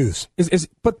candidate. fake news.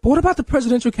 But what about the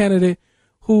presidential candidate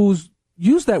who's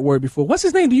used that word before? What's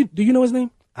his name? Do you know his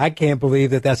name? I can't believe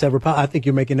that that's ever I think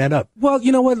you're making that up. Well,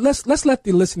 you know what? Let's let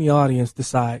the listening audience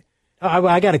decide.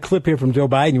 I got a clip here from Joe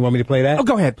Biden. You want me to play that? Oh,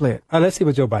 go ahead, play it. Let's see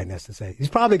what Joe Biden has to say. He's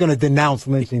probably going to denounce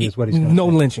lynching is what he's going to No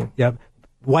say. lynching. Yep.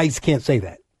 Whites can't say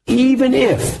that. Even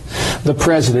if the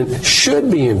president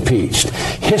should be impeached,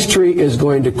 history is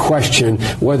going to question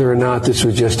whether or not this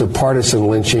was just a partisan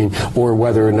lynching or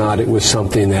whether or not it was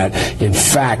something that, in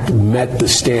fact, met the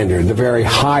standard, the very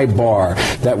high bar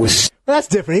that was. Well, that's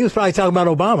different. He was probably talking about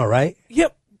Obama, right?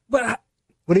 Yep, but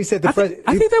When he said the president.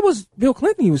 I think that was Bill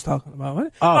Clinton he was talking about.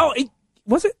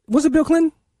 Wasn't it? Was it Bill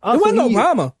Clinton? It wasn't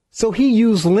Obama. So he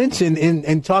used lynching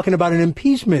in talking about an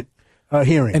impeachment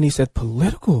hearing. And he said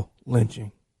political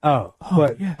lynching.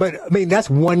 But I mean, that's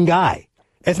one guy.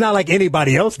 It's not like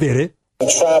anybody else did it. The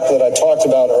trap that I talked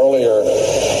about earlier,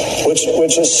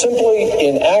 which is simply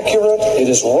inaccurate. It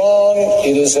is wrong.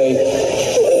 It is a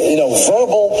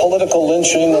verbal political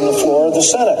lynching on the floor of the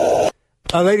Senate.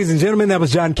 Ladies and gentlemen, that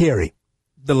was John Kerry.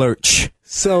 The lurch.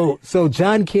 So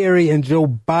John Kerry and Joe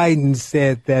Biden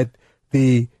said that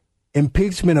the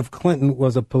impeachment of Clinton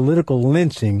was a political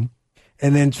lynching.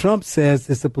 And then Trump says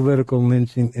it's a political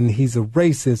lynching and he's a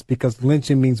racist because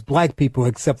lynching means black people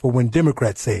except for when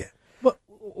Democrats say it. But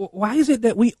why is it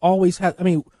that we always have,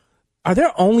 are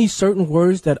there only certain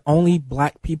words that only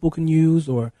black people can use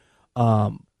or, I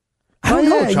don't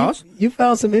know, Charles. You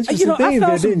found some interesting things I found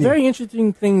there, some didn't you? very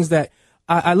interesting things that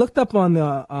I looked up on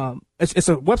the, it's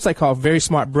a website called Very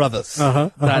Smart Brothers.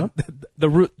 .com.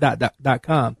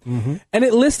 And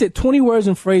it listed 20 words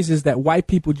and phrases that white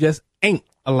people just ain't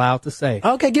allowed to say.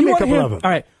 Okay, give me a couple of them.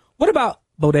 All right. What about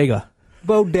bodega?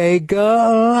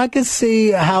 Bodega, I can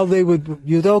see how they would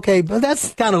use. Okay, but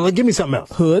that's kind of, give me something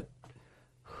else. Hood.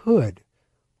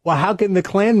 Well, how can the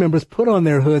Klan members put on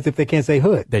their hoods if they can't say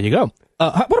hood? There you go.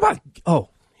 What about,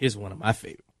 here's one of my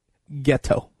favorite.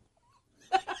 Ghetto.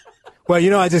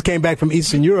 Well, I just came back from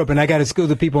Eastern Europe and I got to school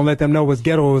the people and let them know what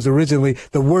ghetto was originally.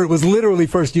 The word was literally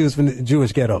first used for the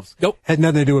Jewish ghettos. Nope. Had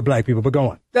nothing to do with black people, but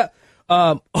go on.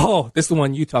 This is the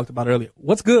one you talked about earlier.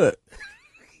 What's good?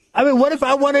 What if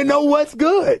I want to know what's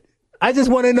good? I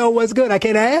just want to know what's good. I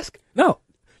can't ask? No.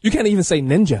 You can't even say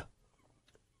ninja.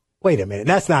 Wait a minute.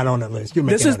 That's not on the list. You're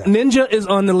making that up. Ninja is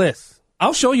on the list.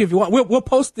 I'll show you if you want. We'll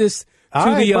post this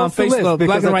to the Facebook,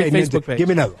 Black and White Facebook page. Give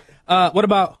me another one. What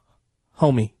about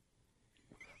homie?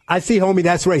 I see homie.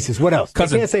 That's racist. What else?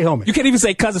 Cousin. I can't say homie. You can't even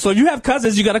say cousin. So if you have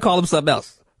cousins, you got to call them something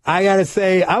else. I got to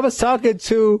say, I was talking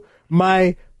to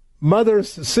my mother's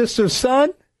sister's son.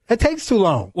 It takes too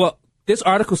long. Well, this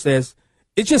article says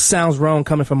it just sounds wrong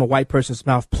coming from a white person's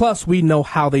mouth. Plus, we know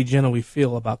how they generally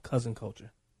feel about cousin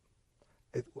culture.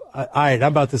 All right,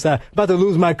 I'm about to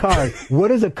lose my card.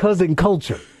 What is a cousin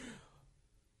culture?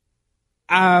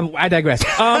 I digress.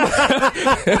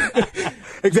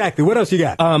 Exactly. What else you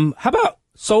got? How about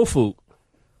soul food?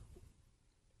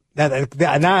 Now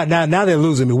they're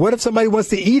losing me. What if somebody wants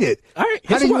to eat it? All right.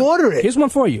 How do you order it? Here's one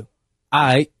for you.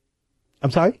 I'm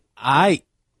sorry?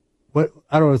 What?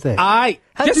 I don't understand.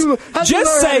 How'd you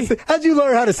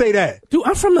learn how to say that? Dude,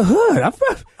 I'm from the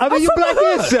hood. You black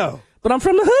and so. But I'm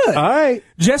from the hood. All right.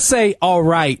 Just say, all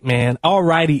right, man. All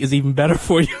righty is even better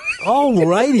for you. All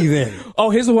righty then.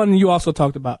 Oh, here's the one you also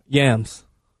talked about. Yams.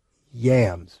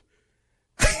 Yams.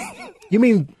 You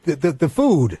mean the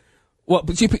food? Well,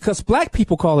 but because black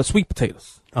people call it sweet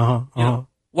potatoes.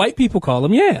 White people call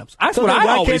them yams. That's what I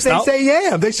always thought. Why can't they say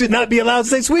yam? They should not be allowed to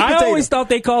say sweet potato. I always thought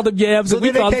they called them yams. So and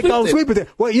we then they can't call them sweet sweet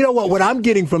potato. Well, you know what? What I'm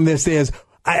getting from this is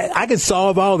I can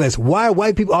solve all this. Why are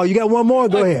white people? Oh, you got one more?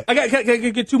 Go ahead. I got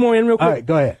get two more in real quick. All right,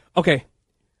 go ahead. Okay.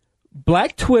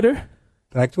 Black Twitter.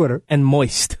 And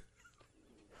moist.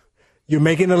 You're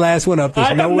making the last one up.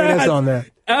 There's no way that's on there.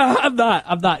 I'm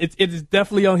not. It is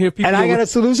definitely on here. People and I got a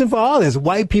solution for all this.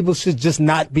 White people should just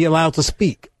not be allowed to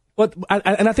speak. But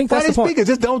I think that's the point. Speakers,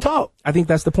 just don't talk. I think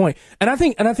that's the point. And I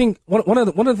think one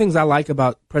of the things I like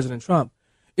about President Trump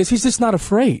is he's just not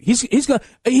afraid. He's the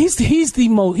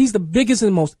biggest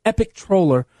and most epic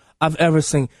troller I've ever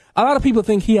seen. A lot of people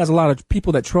think he has a lot of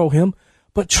people that troll him,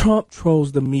 but Trump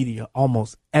trolls the media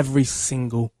almost every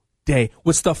single day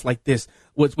with stuff like this,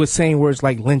 with saying words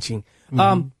like lynching.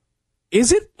 Mm-hmm.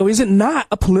 Is it or is it not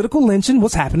a political lynching?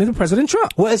 What's happening to President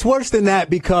Trump? Well, it's worse than that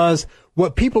because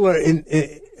what people are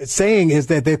saying is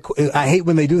that I hate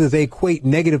when they do this. They equate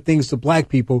negative things to black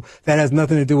people that has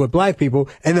nothing to do with black people,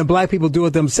 and then black people do it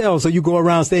themselves. So you go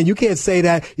around saying you can't say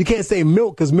that. You can't say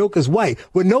milk because milk is white.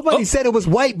 Well, nobody said it was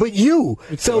white, but you.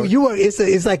 So you are.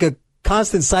 It's like a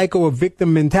constant cycle of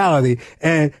victim mentality.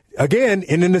 And again,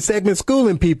 and in the segment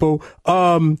schooling people,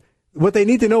 what they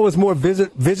need to know is more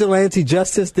vigilante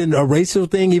justice than a racial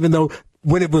thing, even though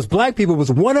when it was black people, it was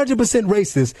 100%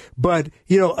 racist. But,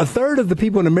 a third of the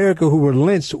people in America who were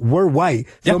lynched were white.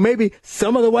 So maybe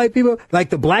some of the white people,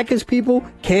 like the blackish people,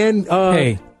 can...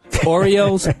 Hey,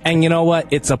 Oreos, and you know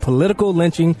what? It's a political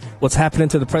lynching, what's happening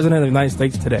to the President of the United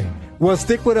States today. Well,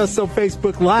 stick with us on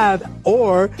Facebook Live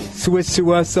or switch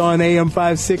to us on AM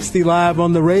 560 Live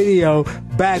on the radio.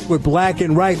 Back with Black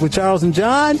and Right with Charles and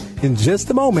John in just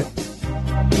a moment.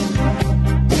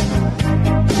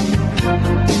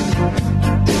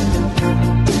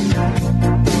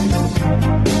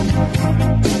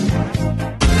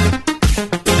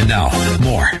 And now,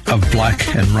 more of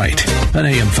Black and Right on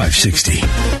AM 560.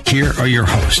 Here are your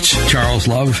hosts, Charles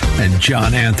Love and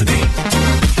John Anthony.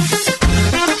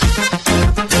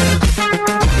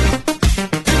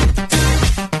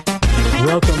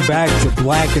 Welcome back to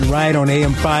Black and Right on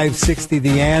AM 560,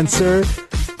 The Answer.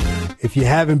 If you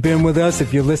haven't been with us,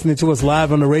 if you're listening to us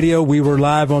live on the radio, we were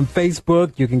live on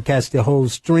Facebook. You can catch the whole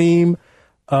stream.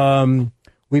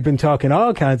 We've been talking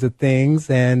all kinds of things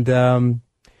and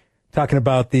talking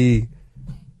about the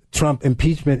Trump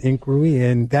impeachment inquiry,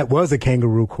 and that was a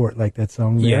kangaroo court, like that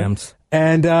song there. Yams.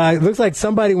 And it looks like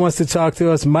somebody wants to talk to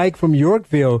us. Mike from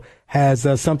Yorkville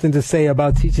has something to say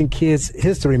about teaching kids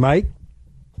history. Mike?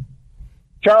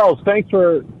 Charles, thanks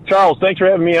for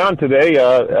having me on today.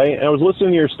 I was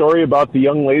listening to your story about the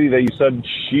young lady that you said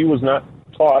she was not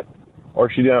taught or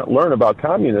she didn't learn about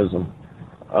communism.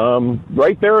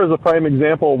 Right there is a prime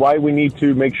example of why we need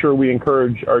to make sure we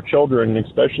encourage our children,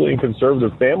 especially in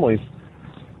conservative families,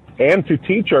 and to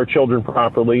teach our children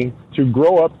properly to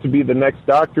grow up to be the next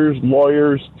doctors,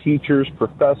 lawyers, teachers,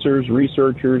 professors,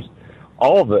 researchers,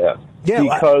 all of that. Yeah,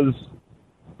 because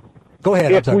go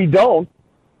ahead. If we don't,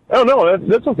 oh no,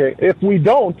 that's okay. If we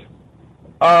don't,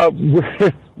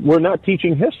 we're not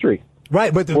teaching history.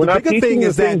 Right, but we're not bigger teaching thing the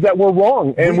is things that we're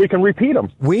wrong, and we can repeat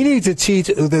them. We need to teach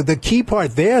the key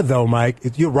part there, though, Mike.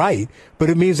 You're right, but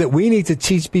it means that we need to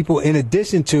teach people in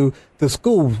addition to the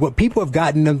schools. What people have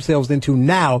gotten themselves into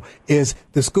now is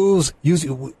the schools.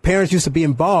 Parents used to be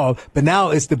involved, but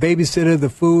now it's the babysitter, the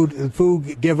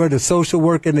food giver, the social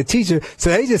worker, and the teacher. So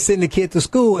they just send the kid to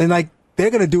school and they're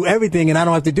going to do everything and I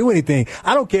don't have to do anything.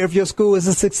 I don't care if your school is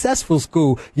a successful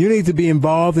school. You need to be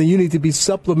involved and you need to be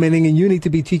supplementing and you need to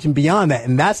be teaching beyond that.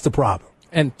 And that's the problem.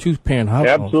 And two-parent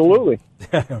households. Absolutely.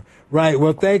 Right.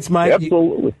 Well, thanks, Mike.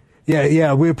 Absolutely.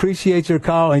 Yeah. We appreciate your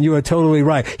call and you are totally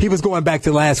right. He was going back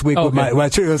to last week with my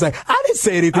tree. I was like, I didn't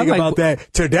say anything about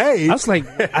that today. I was like,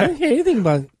 I didn't hear anything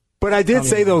about it. But I did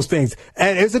say those things.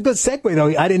 And it's a good segue,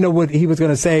 though. I didn't know what he was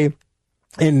going to say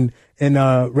in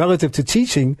relative to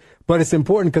teaching. But it's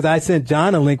important because I sent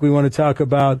John a link we want to talk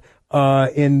about.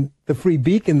 In the Free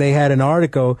Beacon, they had an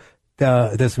article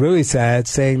that's really sad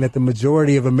saying that the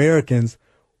majority of Americans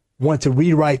want to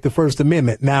rewrite the First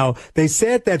Amendment. Now, they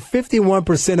said that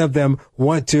 51% of them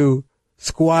want to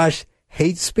squash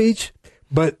hate speech,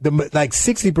 but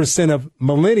 60% of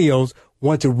millennials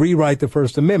want to rewrite the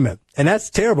First Amendment. And that's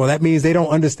terrible. That means they don't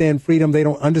understand freedom. They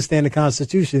don't understand the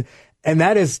Constitution. And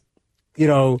that is,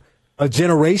 a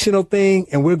generational thing,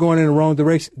 and we're going in the wrong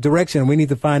direction. We need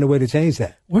to find a way to change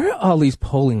that. Where are all these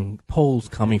polls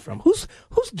coming from? Who's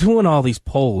doing all these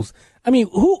polls?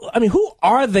 Who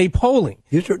are they polling?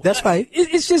 That's right.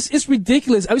 It's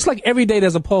ridiculous. It's like every day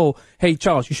there's a poll. Hey,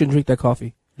 Charles, you shouldn't drink that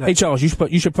coffee. Right. Hey, Charles,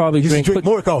 you should probably drink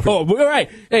more coffee. Oh, all right.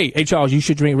 Hey, Charles, you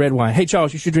should drink red wine. Hey,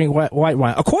 Charles, you should drink white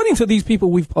wine. According to these people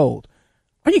we've polled.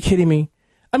 Are you kidding me?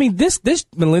 This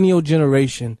millennial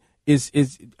generation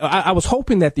I was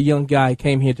hoping that the young guy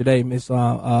came here today,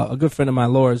 a good friend of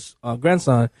mine, Laura's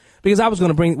grandson, because I was going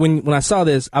to bring, when I saw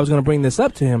this, I was going to bring this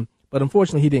up to him, but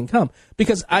unfortunately he didn't come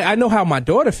because I know how my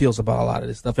daughter feels about a lot of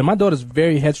this stuff. And my daughter's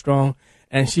very headstrong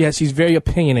and she's very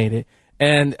opinionated.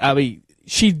 And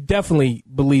she definitely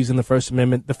believes in the First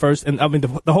Amendment,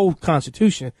 the whole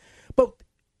Constitution. But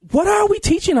what are we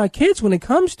teaching our kids when it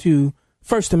comes to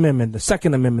First Amendment, the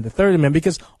Second Amendment, the Third Amendment?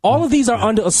 Because all of these are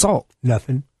under assault.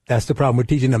 Nothing. That's the problem. We're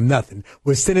teaching them nothing.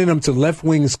 We're sending them to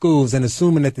left-wing schools and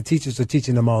assuming that the teachers are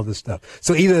teaching them all this stuff.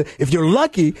 So either, if you're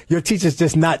lucky, your teacher's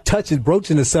just not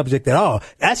broaching the subject at all.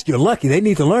 That's you're lucky. They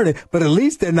need to learn it, but at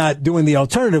least they're not doing the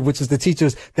alternative, which is the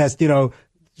teachers that's,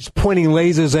 pointing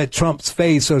lasers at Trump's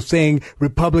face or saying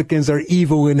Republicans are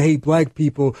evil and hate black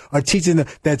people, or teaching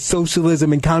that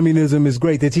socialism and communism is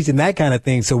great. They're teaching that kind of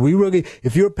thing. So we really,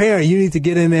 if you're a parent, you need to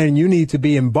get in there and you need to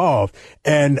be involved.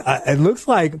 And it looks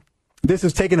like this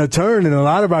is taking a turn, and a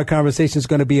lot of our conversation is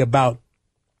going to be about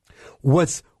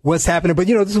what's happening. But,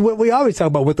 this is what we always talk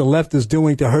about, what the left is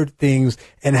doing to hurt things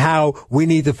and how we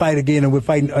need to fight again, and we're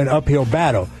fighting an uphill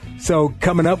battle. So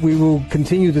coming up, we will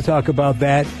continue to talk about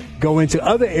that, go into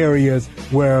other areas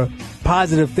where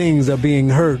positive things are being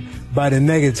hurt by the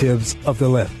negatives of the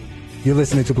left. You're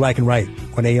listening to Black and Right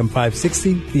on AM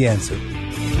 560, The Answer.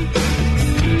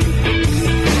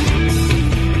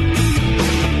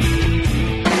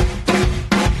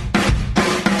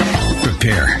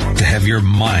 Prepare to have your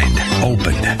mind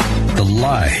opened. The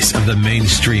lies of the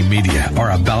mainstream media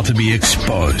are about to be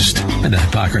exposed, and the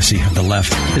hypocrisy of the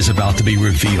left is about to be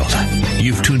revealed.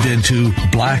 You've tuned into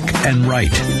Black and Right.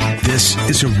 This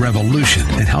is a revolution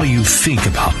in how you think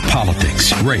about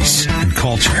politics, race, and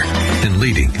culture. And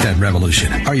leading that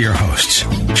revolution are your hosts,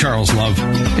 Charles Love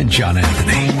and John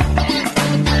Anthony.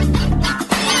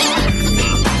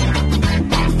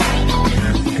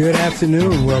 Good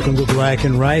afternoon. Welcome to Black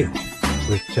and Right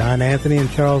with John Anthony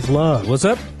and Charles Love. What's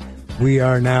up? We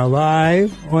are now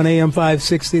live on AM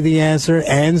 560, The Answer,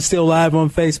 and still live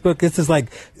on Facebook. This is like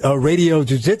radio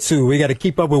jiu-jitsu. We got to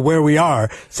keep up with where we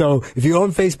are. So if you're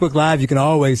on Facebook Live, you can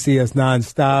always see us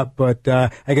nonstop. But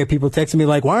I get people texting me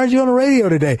like, why aren't you on the radio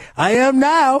today? I am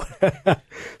now.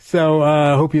 So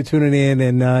I hope you're tuning in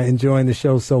and enjoying the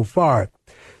show so far.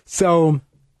 So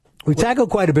we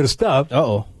tackled quite a bit of stuff.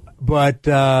 Uh-oh. But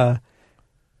now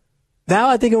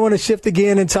I think I want to shift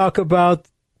again and talk about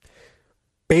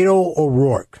Beto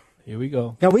O'Rourke. Here we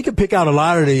go. Now, we could pick out a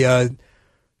lot of the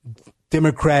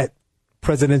Democrat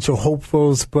presidential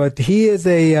hopefuls, but he is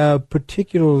a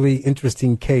particularly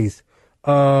interesting case.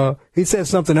 He said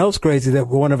something else crazy that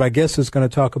one of our guests is going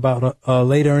to talk about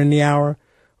later in the hour.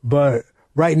 But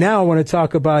right now, I want to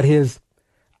talk about his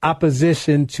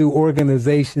opposition to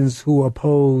organizations who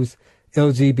oppose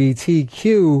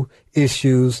LGBTQ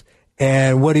issues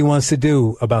and what he wants to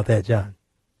do about that, John.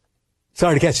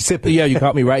 Sorry to catch you sipping. Yeah, you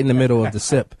caught me right in the middle of the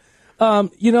sip. I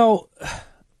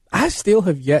still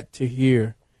have yet to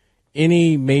hear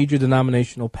any major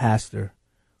denominational pastor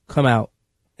come out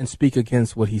and speak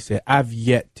against what he said. I've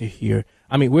yet to hear.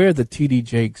 I mean, where are the T.D.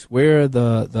 Jakes? Where are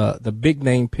the big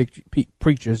name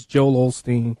preachers, Joel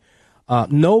Osteen?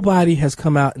 Nobody has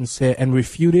come out and said and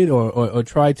refuted or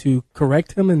tried to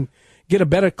correct him and get a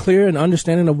better, clear and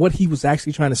understanding of what he was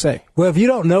actually trying to say. Well, if you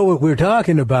don't know what we're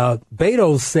talking about,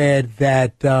 Beto said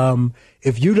that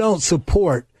if you don't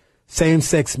support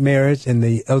same-sex marriage and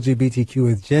the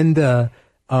LGBTQ agenda,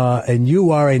 and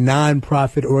you are a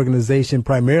nonprofit organization,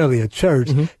 primarily a church,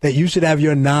 that you should have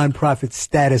your nonprofit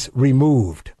status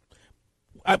removed.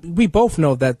 We both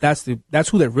know that that's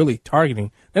who they're really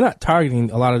targeting. They're not targeting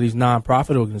a lot of these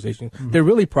nonprofit organizations. They're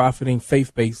really profiting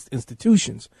faith-based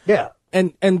institutions. Yeah.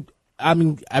 And I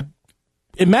mean,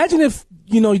 imagine if,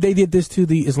 they did this to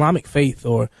the Islamic faith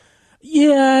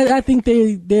I think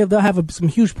they'll have some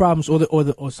huge problems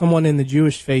or someone in the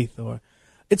Jewish faith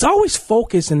it's always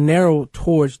focused and narrowed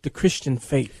towards the Christian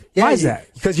faith. Yeah, why is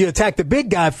that? Because you attack the big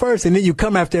guy first and then you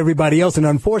come after everybody else. And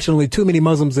unfortunately, too many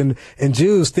Muslims and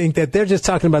Jews think that they're just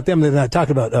talking about them. They're not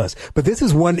talking about us. But this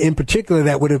is one in particular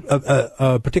that would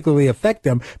particularly affect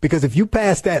them, because if you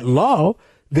pass that law,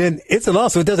 then it's a law.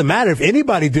 So it doesn't matter if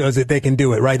anybody does it, they can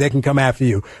do it, right? They can come after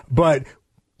you. But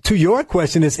to your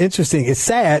question, it's interesting. It's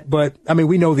sad, but I mean,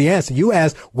 we know the answer. You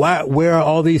asked where are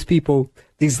all these people,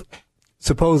 these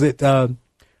supposed,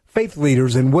 faith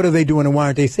leaders, and what are they doing and why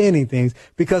aren't they saying anything?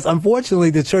 Because unfortunately,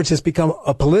 the church has become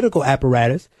a political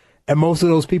apparatus. And most of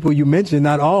those people you mentioned,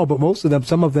 not all, but most of them,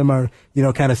 some of them are,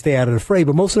 kind of stay out of the fray,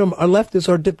 but most of them are leftists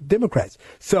or Democrats.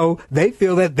 So they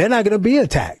feel that they're not going to be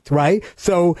attacked, right?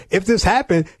 So if this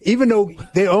happened, even though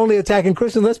they're only attacking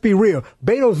Christians, let's be real.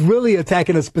 Beto's really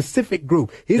attacking a specific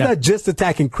group. He's not just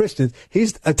attacking Christians.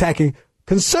 He's attacking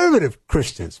conservative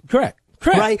Christians. Correct.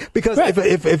 Right? Because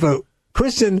if a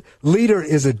Christian leader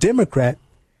is a Democrat,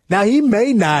 now he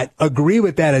may not agree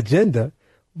with that agenda,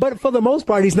 but for the most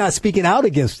part, he's not speaking out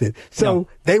against it. So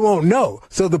they won't know.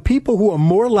 So the people who are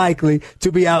more likely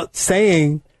to be out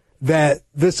saying that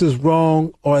this is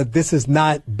wrong or this is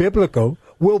not biblical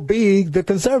will be the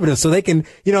conservatives. So they can,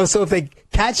 so if they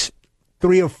catch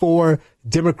 3 or 4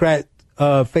 Democrat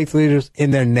faith leaders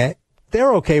in their net,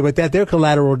 they're okay with that. They're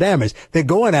collateral damage. They're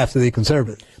going after the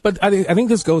conservatives. But I think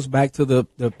this goes back to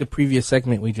the previous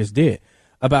segment we just did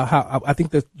about how I think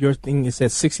that your thing is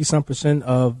that 60-some%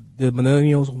 of the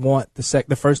millennials want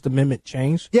the First Amendment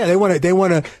changed. Yeah, they want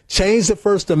to change the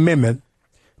First Amendment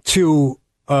to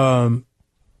in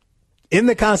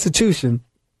the Constitution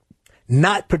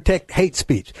not protect hate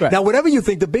speech. Right. Now, whatever you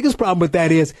think, the biggest problem with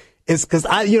that is because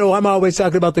I'm always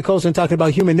talking about the culture and talking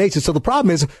about human nature. So the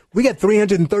problem is we got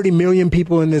 330 million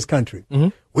people in this country.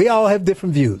 We all have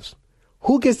different views.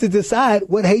 who gets to decide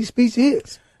what hate speech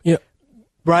is? Yeah.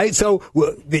 Right? So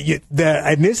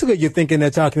initially you're thinking they're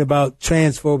talking about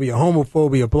transphobia,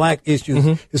 homophobia, black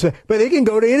issues. But it can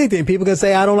go to anything. People can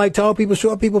say, I don't like tall people,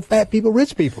 short people, fat people,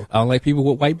 rich people. I don't like people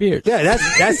with white beards. Yeah,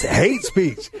 that's hate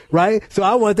speech, right? So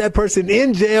I want that person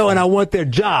in jail and I want their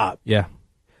job. Yeah.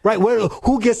 Right?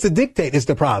 Who gets to dictate is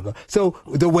the problem. So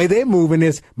the way they're moving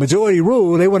is majority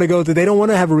rule. They want to they don't want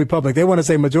to have a republic. They want to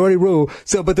say majority rule.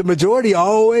 But the majority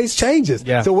always changes.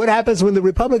 Yeah. So what happens when the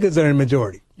Republicans are in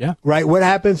majority? Yeah. Right? What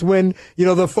happens when,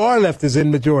 the far left is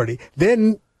in majority?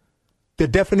 Then the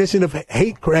definition of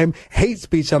hate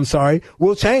speech,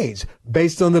 will change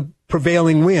based on the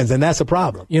prevailing winds. And that's a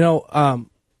problem.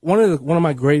 One of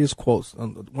my greatest quotes,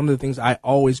 one of the things I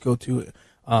always go to,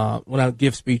 when I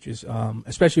give speeches,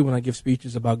 especially when I give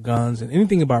speeches about guns and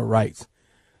anything about rights.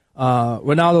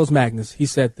 Ronaldo Magnus, he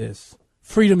said this: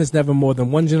 freedom is never more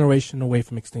than one generation away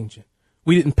from extinction.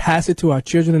 We didn't pass it to our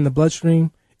children in the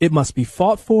bloodstream. It must be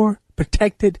fought for,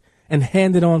 protected, and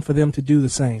handed on for them to do the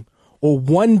same. Or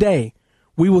one day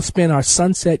we will spend our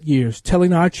sunset years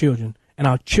telling our children and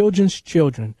our children's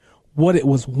children what it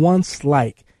was once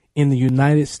like in the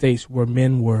United States where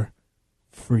men were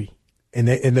free. And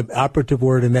the operative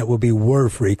word in that will be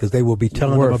word free, because they will be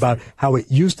telling them about how it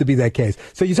used to be that case.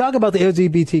 So you talk about the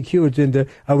LGBTQ agenda.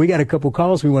 We got a couple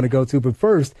calls we want to go to, but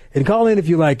first, and call in if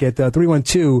you like at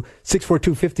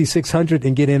 312-642-5600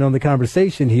 and get in on the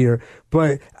conversation here.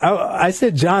 But I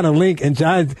said John a link, and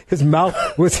John, his mouth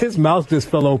just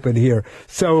fell open here.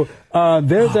 So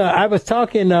I was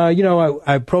talking,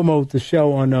 I promote the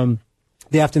show on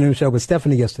the afternoon show with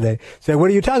Stephanie yesterday. Said,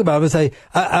 what are you talking about?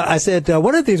 I said,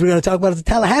 one of the things we're going to talk about is the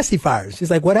Tallahassee fires.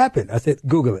 She's like, what happened? I said,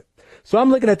 Google it. So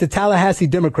I'm looking at the Tallahassee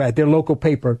Democrat, their local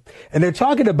paper, and they're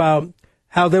talking about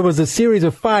how there was a series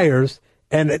of fires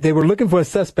and they were looking for a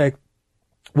suspect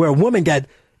where a woman got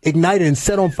ignited and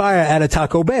set on fire at a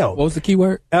Taco Bell. What was the key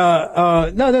word?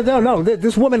 No.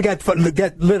 This woman got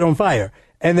lit on fire.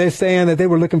 And they're saying that they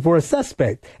were looking for a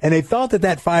suspect. And they thought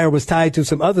that fire was tied to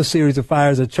some other series of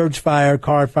fires, a church fire,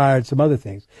 car fire, and some other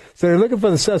things. So they're looking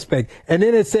for the suspect. And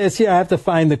then it says here, I have to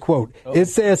find the quote. Oh. It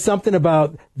says something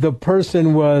about the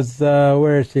person was,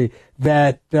 where is she?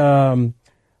 That, the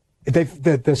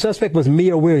suspect was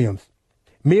Mia Williams.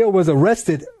 Mia was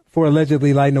arrested for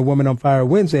allegedly lighting a woman on fire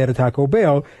Wednesday at a Taco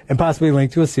Bell and possibly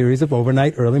linked to a series of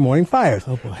overnight early morning fires.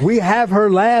 Oh boy. We have her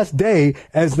last day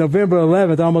as November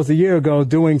 11th, almost a year ago,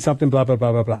 doing something, blah, blah,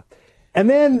 blah, blah, blah. And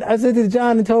then I said to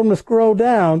John and told him to scroll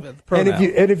down.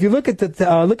 And if you look at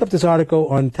look up this article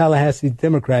on Tallahassee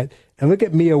Democrat and look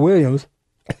at Mia Williams.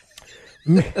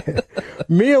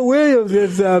 Mia Williams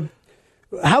is,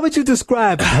 how would you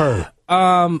describe her?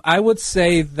 I would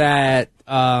say that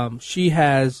she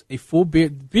has a full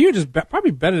beard. Beard is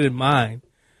probably better than mine.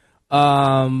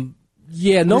 No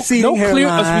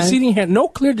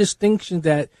clear distinction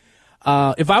that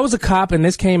if I was a cop and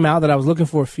this came out that I was looking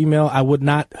for a female, I would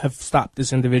not have stopped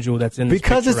this individual that's in this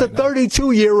because it's right a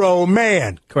 32-year-old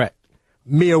man. Correct.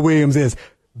 Mia Williams is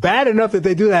bad enough that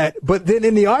they do that, but then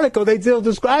in the article they still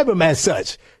describe him as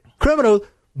such. Criminal.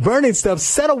 Burning stuff,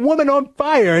 set a woman on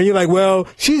fire. And you're like, well,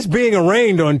 she's being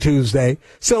arraigned on Tuesday.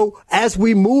 So as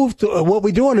we move to what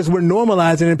we're doing is we're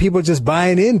normalizing and people are just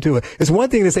buying into it. It's one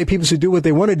thing to say people should do what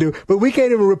they want to do, but we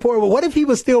can't even report. Well, what if he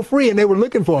was still free and they were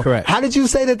looking for him? Correct. How did you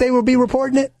say that they would be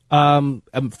reporting it?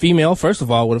 A female, first of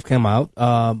all, would have come out.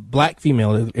 Black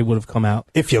female, it would have come out.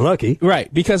 If you're lucky. Right.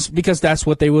 Because that's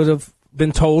what they would have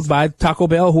been told by Taco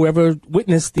Bell, whoever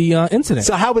witnessed the incident.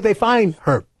 So how would they find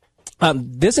her?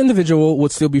 This individual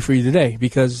would still be free today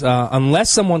because unless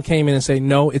someone came in and say,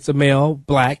 no, it's a male,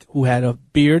 black, who had a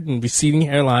beard and receding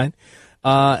hairline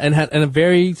and had a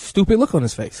very stupid look on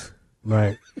his face.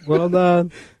 Right.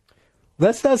 Well,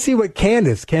 let's see what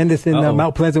Candace in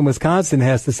Mount Pleasant, Wisconsin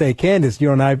has to say. Candace,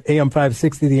 you're on AM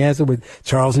 560, The Answer with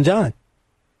Charles and John.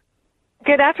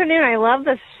 Good afternoon. I love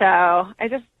this show. I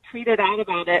just tweeted out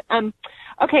about it.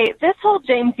 Okay, this whole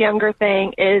James Younger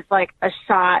thing is like a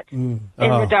shot in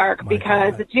the dark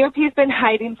because the GOP has been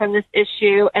hiding from this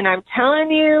issue, and I'm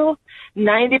telling you,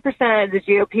 90% of the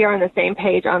GOP are on the same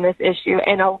page on this issue,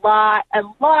 and a lot of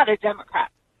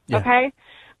Democrats, okay?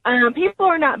 People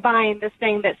are not buying this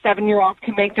thing that 7-year-olds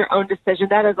can make their own decision.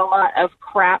 That is a lot of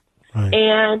crap,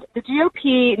 and the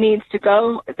GOP needs to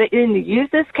use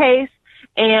this case.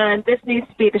 And this needs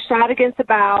to be the shot against the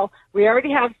bow. We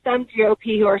already have some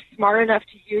GOP who are smart enough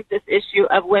to use this issue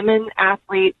of women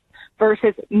athletes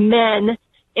versus men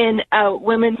in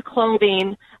women's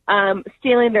clothing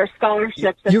stealing their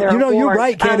scholarships and their awards. You're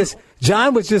right, Candace.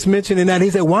 John was just mentioning that. He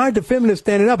said, why aren't the feminists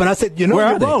standing up? And I said, you're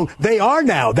wrong. They are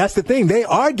now. That's the thing. They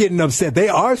are getting upset. They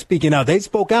are speaking out. They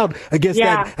spoke out against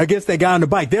that guy on the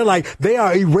bike. They're like, they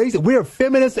are erasing. We're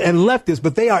feminists and leftists,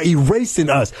 but they are erasing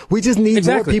us. We just need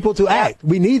more people to act.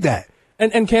 We need that.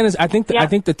 And Candace, I think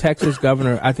the Texas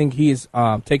governor, I think he is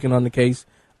taking on the case.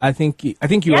 I think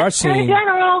you are seeing.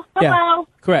 General. Hello. Yeah,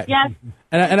 correct. Yes.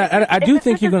 And I do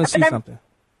think you're going to see something.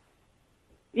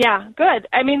 Yeah, good.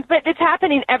 I mean, but it's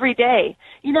happening every day.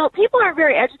 You know, people aren't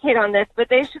very educated on this, but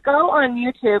they should go on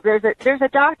YouTube. There's a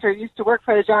doctor who used to work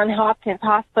for the Johns Hopkins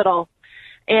Hospital.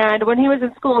 And when he was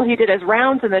in school, he did his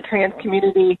rounds in the trans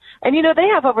community. And, you know, they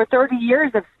have over 30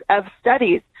 years of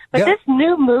studies. But this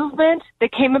new movement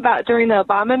that came about during the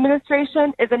Obama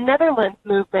administration is a Netherlands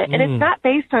movement, and it's not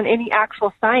based on any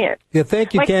actual science. Yeah,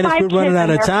 thank you, Candace. We're running out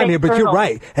of time here, but you're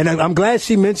right. And I'm glad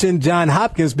she mentioned Johns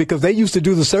Hopkins because they used to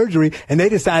do the surgery, and they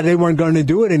decided they weren't going to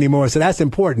do it anymore. So that's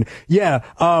important. Yeah,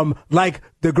 like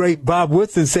the great Bob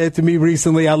Woodson said to me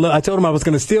recently, I told him I was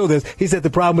going to steal this. He said the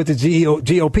problem with the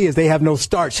GOP is they have no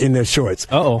starch in their shorts.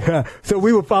 Uh-oh. So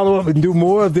we will follow up and do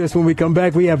more of this when we come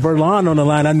back. We have Verlon on the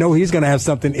line. I know he's going to have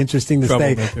something interesting to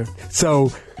say.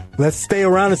 So let's stay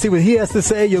around and see what he has to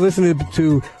say. You're listening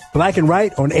to Black and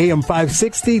Right on AM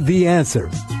 560, The Answer.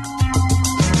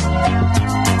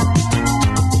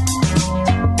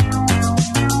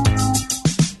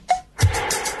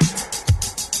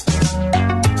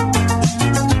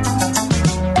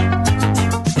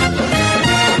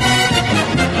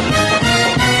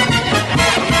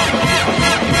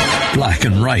 Black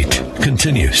and Right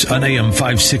continues on AM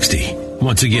 560.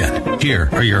 Once again, here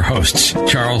are your hosts,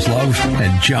 Charles Love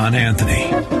and John Anthony.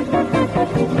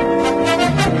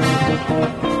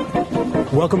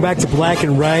 Welcome back to Black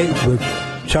and Right with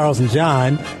Charles and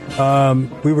John.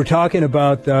 We were talking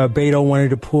about Beto wanting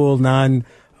to pull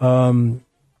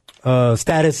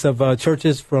status of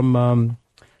churches from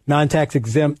non-tax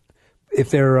exempt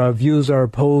if their views are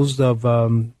opposed of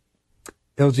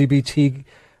LGBT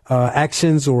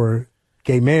actions or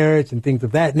gay marriage and things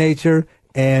of that nature.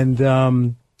 And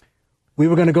we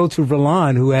were going to go to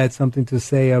Verlon, who had something to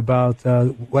say about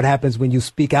what happens when you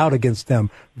speak out against them.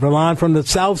 Verlon from the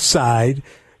South Side,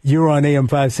 you're on AM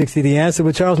 560, The Answer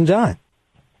with Charles and John.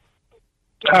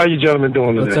 How are you gentlemen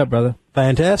doing today? What's up, brother?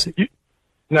 Fantastic. You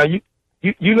know,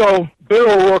 Beto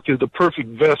O'Rourke is the perfect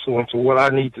vessel for what I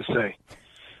need to say.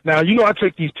 Now, you know, I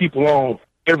take these people on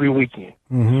every weekend.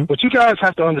 Mm-hmm. What you guys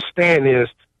have to understand is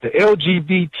the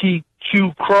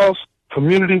LGBTQ cross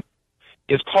community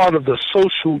is part of the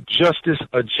social justice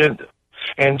agenda.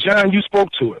 And, John, you spoke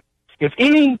to it. If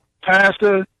any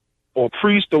pastor or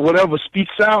priest or whatever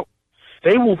speaks out,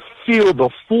 they will feel the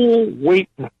full weight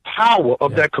and power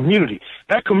of that community.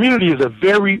 That community is a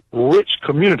very rich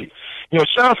community. You know,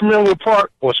 Sean from Menlo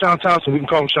Park, or Sean Townsend, we can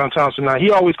call him Sean Townsend now,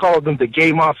 he always called them the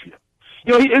gay mafia.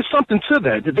 You know, it's something to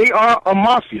that. They are a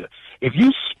mafia. If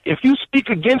you speak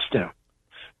against them,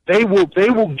 they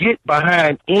will get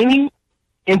behind any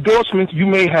endorsements you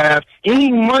may have,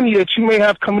 any money that you may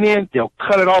have coming in, they'll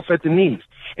cut it off at the knees.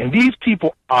 And these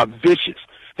people are vicious.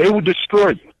 They will destroy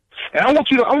you. And I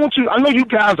know you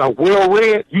guys are well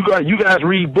read. You guys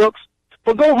read books,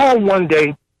 but go home one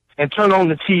day and turn on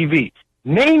the TV.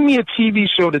 Name me a TV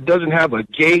show that doesn't have a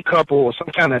gay couple or some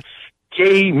kind of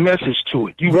gay message to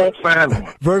it. You won't find one.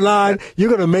 Verlon, you're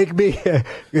going to make me,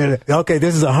 okay,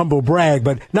 this is a humble brag,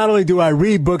 but not only do I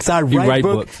read books, I write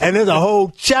books. And there's a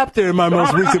whole chapter in my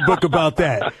most recent book about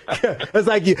that. It's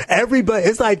like everybody,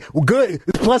 it's like good,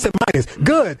 plus and minus.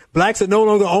 Good, blacks are no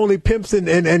longer only pimps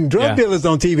and drug dealers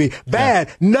on TV.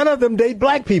 Bad, none of them date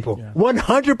black people.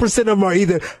 100% of them are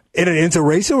either in an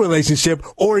interracial relationship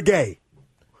or gay.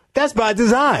 That's by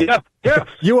design. Yeah.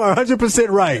 You are 100%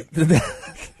 right.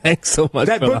 Thanks so much.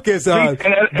 That book is, that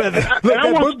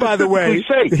book, by the way,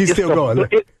 he's still going.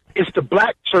 It's the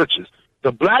black churches.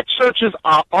 The black churches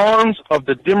are arms of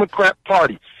the Democrat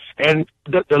Party. And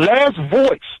the last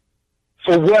voice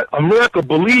for what America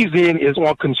believes in is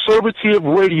on conservative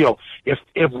radio.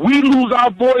 If we lose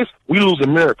our voice, we lose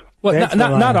America. Well,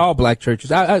 not all black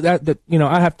churches. I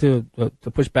have to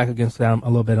push back against them a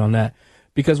little bit on that.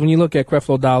 Because when you look at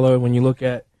Creflo Dollar, when you look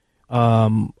at,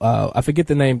 I forget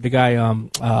the name, the guy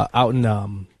out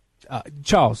in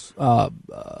Charles,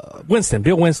 Winston,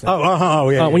 Bill Winston.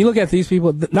 Yeah. When you look at these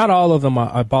people, not all of them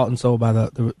are bought and sold by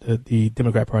the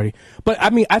Democrat Party. But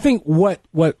I mean, I think what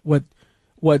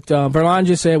Verlon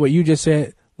just said, what you just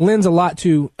said, lends a lot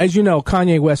to, as you know,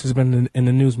 Kanye West has been in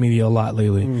the news media a lot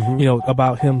lately. Mm-hmm. You know,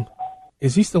 about him.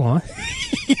 Is he still on?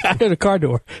 I heard a car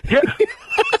door. Yeah.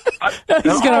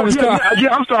 He's got out of his car.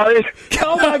 Yeah, I'm sorry.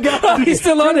 Oh my God, He's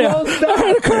still on there. I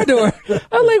heard a car door.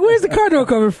 I'm like, where's the car door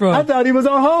coming from? I thought he was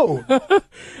on hold.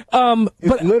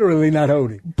 It's literally not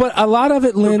holding. But a lot of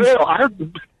it, Lynn.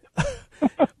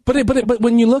 But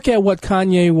when you look at what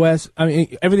Kanye West, I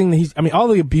mean, everything that all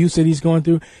the abuse that he's going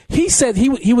through, he said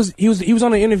he was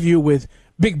on an interview with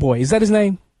Big Boy. Is that his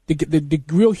name? The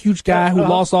real huge guy who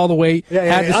lost all the weight,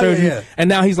 had the surgery, and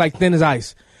now he's like thin as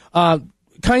ice.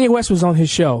 Kanye West was on his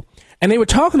show, and they were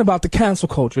talking about the cancel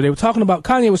culture.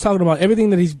 Kanye was talking about everything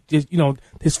that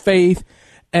his faith,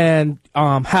 and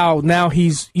how now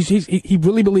he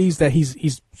really believes that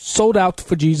he's sold out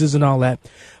for Jesus and all that.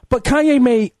 But Kanye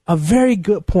made a very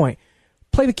good point.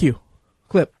 Play the cue.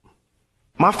 Clip.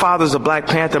 My father's a Black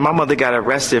Panther. My mother got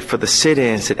arrested for the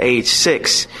sit-ins at age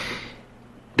 6.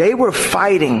 They were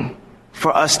fighting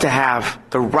for us to have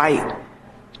the right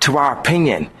to our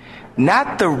opinion,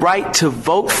 not the right to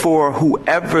vote for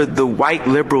whoever the white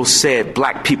liberals said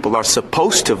black people are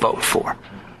supposed to vote for.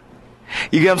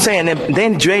 You get what I'm saying? And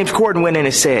then James Corden went in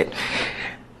and said,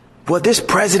 well, this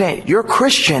president, you're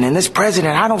Christian, and this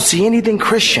president, I don't see anything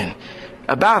Christian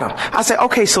about him. I said,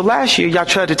 okay, so last year y'all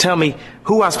tried to tell me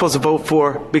who I'm supposed to vote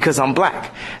for because I'm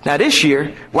black. Now this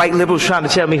year, white liberals trying to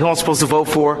tell me who I'm supposed to vote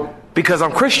for because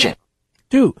I'm Christian.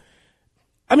 Dude,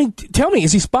 I mean, tell me,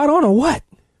 is he spot on or what?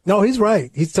 No, he's right.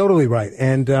 He's totally right.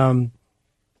 And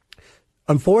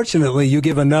unfortunately, you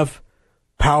give enough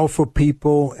powerful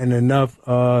people and enough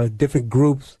different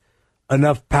groups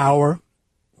enough power,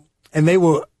 and they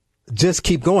will just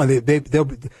keep going.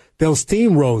 They'll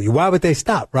steamroll you. Why would they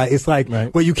stop, right? It's like,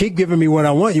 well, you keep giving me what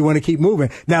I want. You want to keep moving.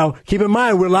 Now, keep in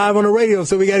mind, we're live on the radio,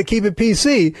 so we got to keep it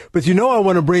PC. But I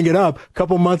want to bring it up. A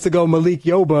couple months ago, Malik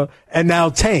Yoba and now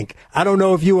Tank. I don't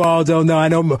know if you all don't know. I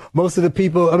know most of the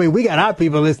people, we got our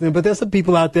people listening, but there's some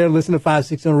people out there listening to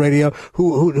 560 on radio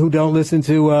who don't listen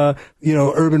to,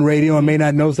 urban radio and may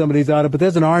not know some of these artists. But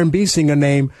there's an R&B singer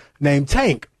named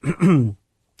Tank.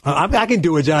 I can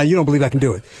do it, John. You don't believe I can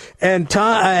do it. And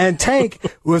Tank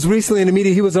was recently in the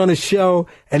media. He was on a show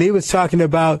and he was talking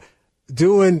about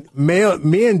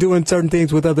men doing certain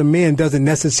things with other men doesn't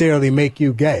necessarily make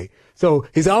you gay. So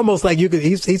he's almost like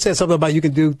he said something about you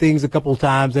can do things a couple of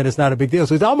times and it's not a big deal.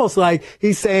 So it's almost like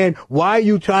he's saying, why are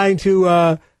you trying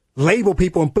to, label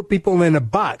people and put people in a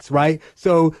box, right?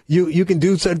 So you can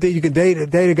do certain things. You can date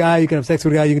a guy, you can have sex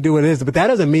with a guy, you can do what it is, but that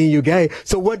doesn't mean you're gay.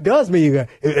 So what does mean you're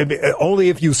gay? Only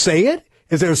if you say it?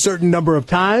 Is there a certain number of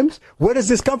times? Where does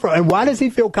this come from? And why does he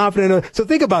feel confident? So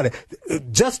think about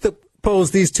it. Just to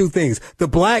pose these two things. The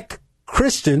black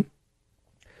Christian,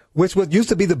 which used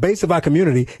to be the base of our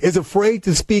community, is afraid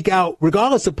to speak out,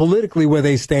 regardless of politically where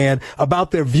they stand,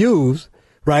 about their views.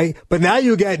 Right? But now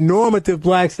you got normative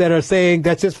blacks that are saying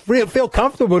that just feel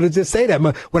comfortable to just say that.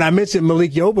 When I mentioned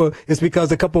Malik Yoba, it's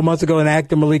because a couple of months ago, an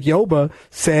actor, Malik Yoba,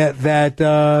 said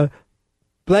that,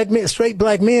 straight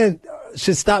black men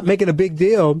should stop making a big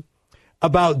deal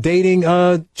about dating,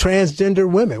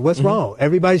 transgender women. What's wrong?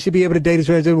 Everybody should be able to date a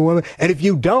transgender woman. And if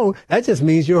you don't, that just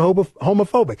means you're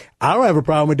homophobic. I don't have a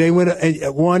problem with dating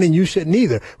one and you shouldn't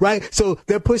either. Right? So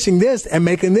they're pushing this and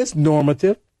making this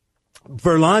normative.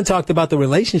 Verlon talked about the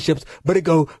relationships, but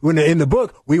in the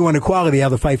book, we want equality, how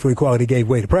the fight for equality gave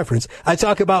way to preference. I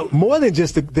talk about more than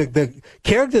just the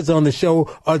characters on the show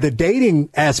or the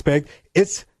dating aspect.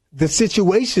 It's the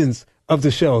situations of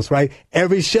the shows, right?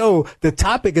 Every show, the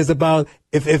topic is about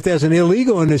if there's an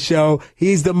illegal in the show,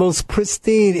 he's the most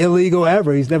pristine illegal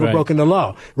ever. He's never broken the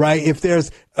law, right? If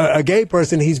there's a gay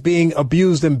person, he's being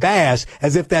abused and bashed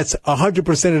as if that's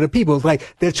 100% of the people. It's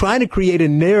like they're trying to create a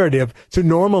narrative to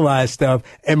normalize stuff,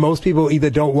 and most people either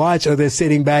don't watch or they're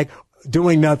sitting back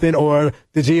doing nothing, or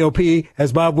the GOP,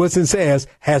 as Bob Woodson says,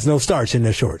 has no starch in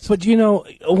their shorts. But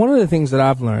one of the things that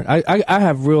I've learned, I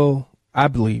have I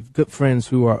believe good friends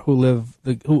who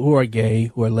are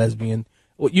gay, who are lesbian.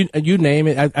 Well, you name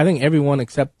it. I think everyone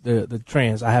except the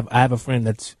trans. I have a friend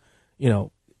that's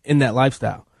in that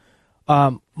lifestyle.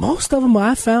 Most of them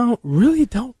I found really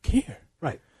don't care.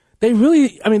 Right. They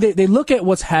really. They look at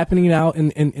what's happening now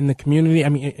in the community.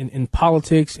 In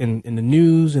politics and in the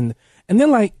news and they're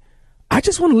like, I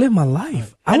just want to live my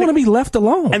life. I want to be left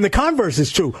alone. And the converse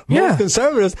is true. Most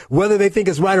conservatives, whether they think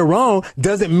it's right or wrong,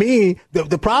 doesn't mean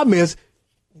the problem is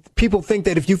people think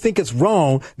that if you think it's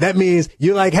wrong, that means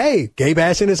you're like, hey, gay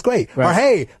bashing is great. Right. Or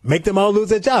hey, make them all lose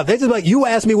their job. They just like, you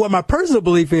ask me what my personal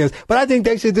belief is, but I think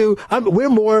they should we're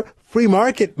more free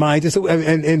market minded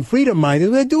and freedom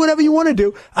minded. Do whatever you want to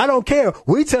do. I don't care.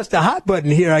 We touched the hot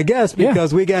button here, I guess,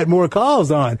 because we got more calls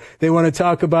on. They want to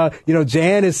talk about,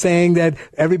 Jan is saying that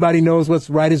everybody knows what's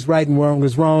right is right and wrong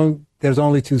is wrong. There's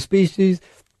only two species.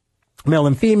 male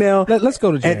and female. Let's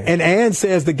go to Jan. And Ann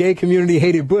says the gay community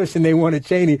hated Bush and they wanted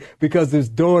Cheney because his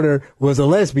daughter was a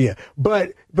lesbian.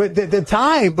 But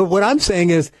what I'm saying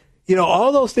is, you know,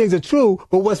 all those things are true,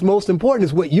 but what's most important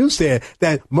is what you said,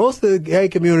 that most of the gay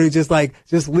community just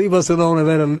leave us alone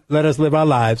and let us live our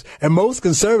lives. And most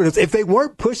conservatives, if they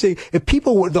weren't pushing, if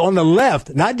people were on the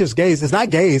left, not just gays, it's not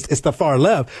gays, it's the far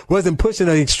left, wasn't pushing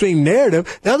an extreme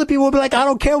narrative, the other people would be like, I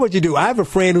don't care what you do. I have a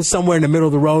friend who's somewhere in the middle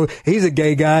of the road. He's a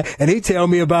gay guy, and he told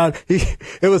me about, it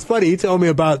was funny, he told me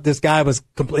about this guy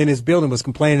in his building was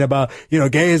complaining about, you know,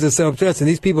 gays are self-dressed, and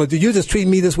these people, do you just treat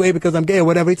me this way because I'm gay or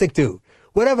whatever? He's like, dude.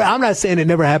 Whatever. I'm not saying it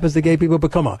never happens to gay people,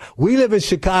 but come on. We live in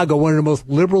Chicago, one of the most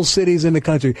liberal cities in the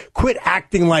country. Quit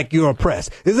acting like you're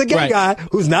oppressed. There's a gay guy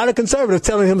who's not a conservative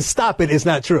telling him stop it. It's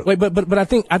not true. Wait, but I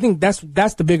think that's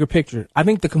the bigger picture. I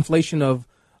think the conflation of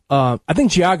I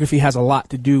think geography has a lot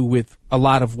to do with a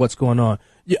lot of what's going on.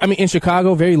 I mean, in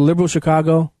Chicago, very liberal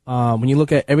Chicago. When you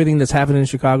look at everything that's happening in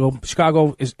Chicago,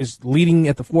 Chicago is leading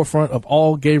at the forefront of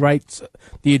all gay rights,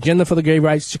 the agenda for the gay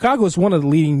rights. Chicago is one of the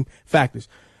leading factors.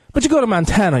 But you go to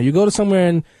Montana, you go to somewhere,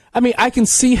 and I mean, I can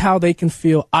see how they can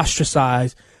feel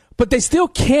ostracized, but they still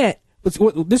can't.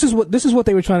 This is what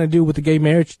they were trying to do with the gay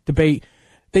marriage debate.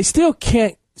 They still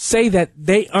can't say that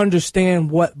they understand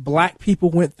what black people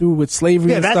went through with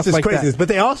slavery and stuff like that. Yeah, that's just crazy. But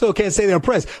they also can't say they're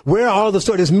oppressed. Where are all the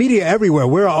stories? There's media everywhere.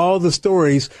 Where are all the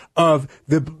stories of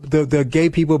the gay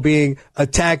people being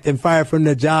attacked and fired from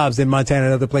their jobs in Montana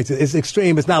and other places? It's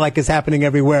extreme. It's not like it's happening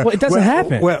everywhere. Well, it doesn't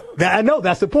happen. Well, I know.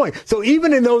 That's the point. So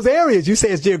even in those areas, you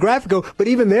say it's geographical, but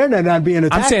even they're not being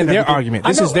attacked. I'm saying their argument.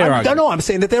 This is their argument. No, I'm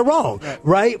saying that they're wrong.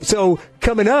 Right? So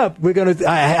coming up,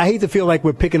 I hate to feel like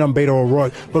we're picking on Beto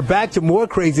O'Rourke, but back to more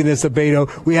craziness of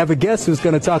Beto. We have a guest who's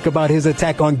going to talk about his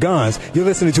attack on guns. You're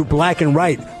listening to Black and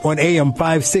Right on AM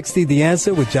 560, The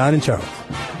Answer with John and Charles.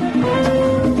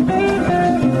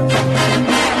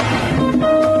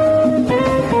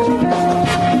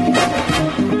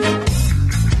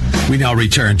 We now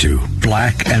return to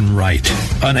Black and Right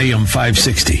on AM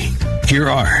 560. Here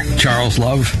are Charles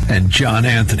Love and John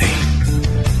Anthony.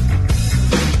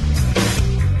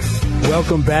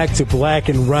 Welcome back to Black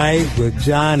and Right with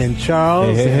John and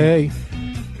Charles. Hey.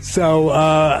 So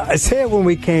I said when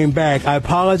we came back, I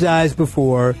apologized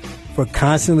before for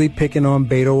constantly picking on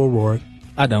Beto O'Rourke.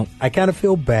 I don't. I kind of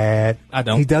feel bad. I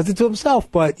don't. He does it to himself,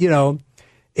 but, you know,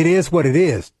 it is what it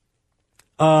is.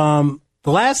 The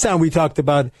last time we talked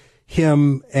about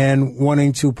him and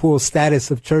wanting to pull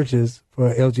status of churches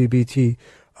for LGBT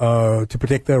to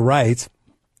protect their rights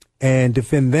and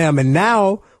defend them. And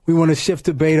now we want to shift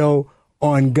to Beto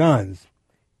on guns.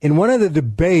 In one of the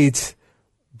debates,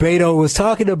 Beto was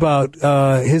talking about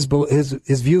his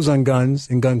views on guns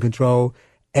and gun control,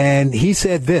 and he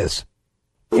said this.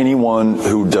 Anyone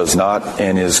who does not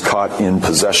and is caught in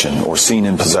possession or seen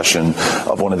in possession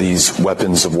of one of these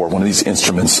weapons of war, one of these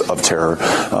instruments of terror,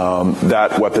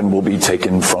 that weapon will be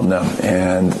taken from them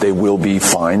and they will be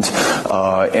fined.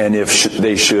 And if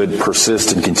they should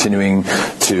persist in continuing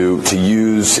to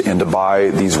use and to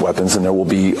buy these weapons, then there will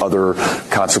be other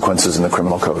consequences in the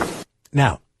criminal code.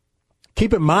 Now,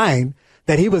 keep in mind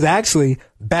that he was actually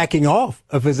backing off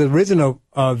of his original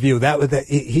view. That was that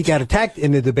he got attacked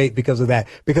in the debate because of that.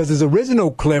 Because his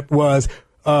original clip was,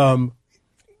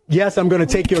 yes, I'm going to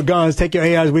take your guns, take your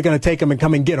ARs. We're going to take them and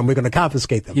come and get them. We're going to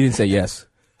confiscate them. You didn't say yes.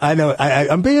 I know.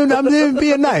 I'm being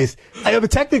nice.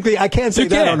 Technically, I can't say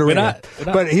that on the radio.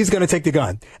 But he's going to take the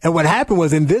gun. And what happened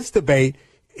was in this debate,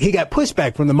 he got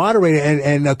pushback from the moderator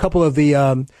and a couple of the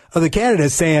other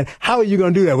candidates saying, how are you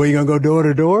going to do that? Well, you going to go door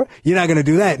to door? You're not going to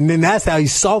do that. And then that's how he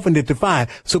softened it to fine.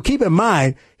 So keep in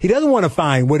mind, he doesn't want to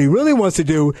fine. What he really wants to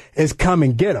do is come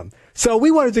and get them. So we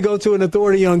wanted to go to an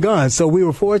authority on guns. So we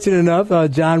were fortunate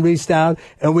enough. John reached out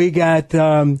and we got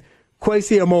Kwesi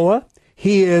Amoah.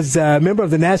 He is a member of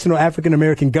the National African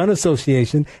American Gun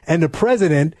Association and the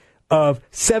president of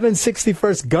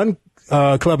 761st Gun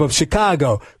Club of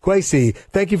Chicago. Kwesi,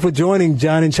 thank you for joining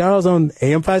John and Charles on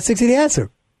AM 560 The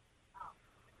Answer.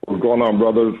 What's going on,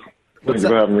 brothers? Thanks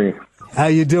for having me. How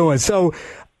you doing? So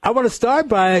I want to start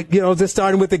by, just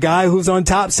starting with the guy who's on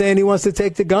top saying he wants to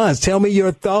take the guns. Tell me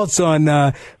your thoughts on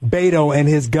Beto and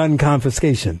his gun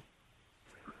confiscation.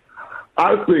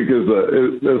 I think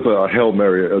it's a Hail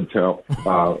Mary attempt.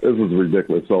 This is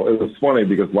ridiculous. So it was funny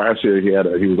because last year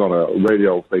he was on a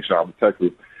radio station out in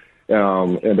Texas.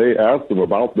 And they asked him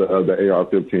about the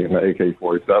AR-15 and the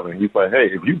AK-47. He's like, hey,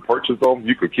 if you purchase them,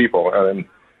 you could keep them.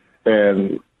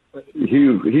 And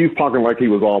he's talking like he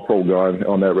was all pro-gun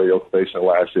on that radio station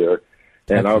last year.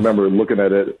 And I remember looking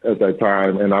at it at that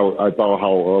time, and I thought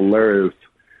how hilarious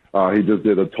he just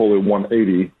did a total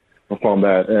 180 from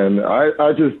that. And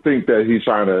I just think that he's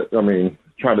trying to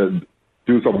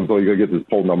do something so he can get his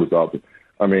poll numbers up.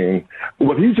 I mean,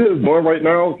 what he's just doing right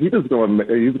now, he's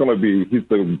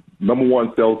the number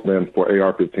one salesman for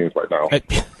AR-15s right now.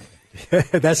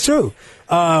 That's true.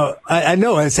 I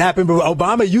know it's happened, but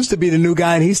Obama used to be the new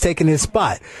guy, and he's taking his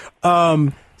spot.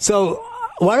 So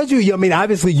why don't you, I mean,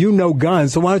 obviously you know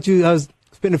guns, so why don't you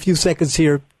spend a few seconds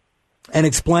here and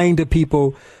explain to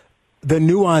people the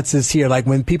nuances here, like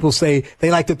when people say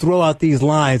they like to throw out these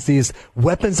lines, these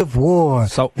weapons of war,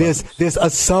 this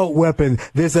assault weapon,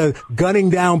 there's a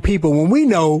gunning down people. When we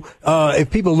know,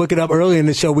 if people look it up earlier in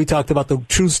the show, we talked about the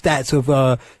true stats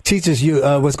of teachers,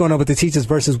 what's going on with the teachers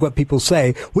versus what people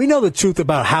say. We know the truth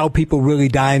about how people really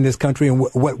die in this country and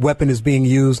what weapon is being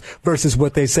used versus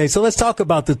what they say. So let's talk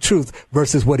about the truth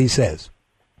versus what he says.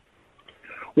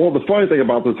 Well, the funny thing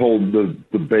about this whole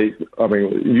debate, I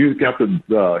mean, you got him,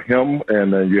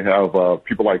 and then you have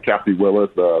people like Kathy Willis,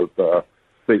 the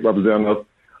state representative.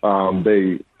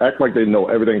 They act like they know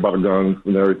everything about guns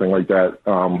and everything like that.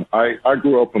 I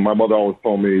grew up, and my mother always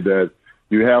told me that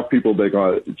you have people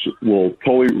that will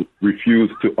totally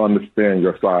refuse to understand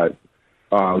your side,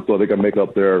 so they can make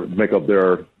up their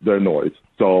noise.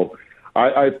 So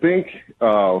I think.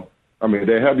 I mean,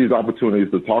 they have these opportunities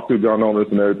to talk to gun owners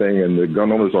and everything, and the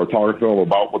gun owners are talking to them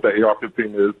about what the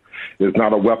AR-15 is. It's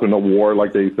not a weapon of war,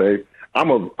 like they say.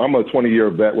 I'm a 20-year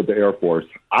vet with the Air Force.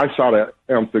 I shot at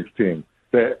M16.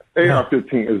 The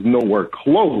AR-15 is nowhere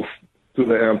close to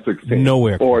the M16.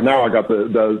 Nowhere. Or now I got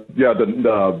the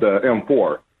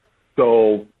M4.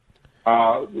 So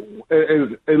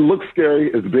it looks scary.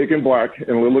 It's big and black, and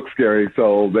it looks scary.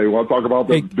 So they want to talk about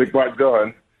the big black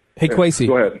gun. Hey, Kwesi.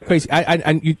 Go ahead.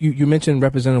 Kwesi, you mentioned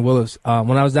Representative Willis.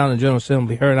 When I was down in the General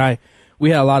Assembly, her and I, we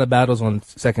had a lot of battles on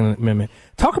Second Amendment.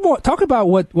 Talk about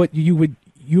what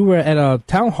you were at a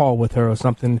town hall with her or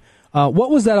something. What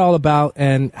was that all about,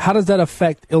 and how does that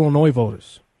affect Illinois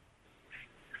voters?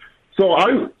 So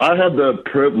I had the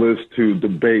privilege to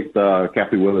debate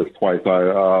Kathy Willis twice.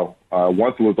 I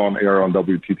once was on air on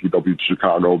WTTW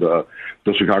Chicago,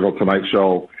 the Chicago Tonight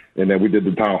Show, and then we did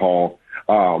the town hall.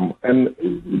 And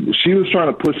she was trying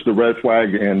to push the red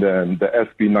flag and then the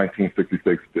SB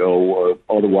 1966 bill,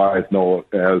 otherwise known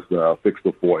as the Fix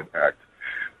the Floyd Act.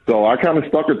 So I kind of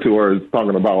stuck it to her,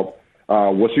 talking about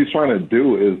what she's trying to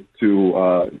do is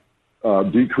to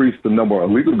decrease the number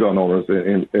of illegal gun owners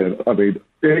and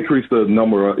increase the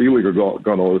number of illegal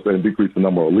gun owners and decrease the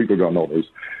number of legal gun owners.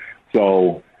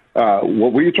 So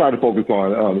what we try to focus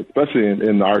on, especially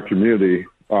in our community,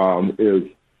 is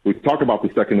we talk about the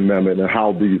Second Amendment and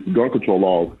how these gun control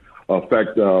laws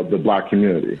affect the black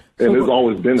community. And there's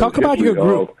always been talk about your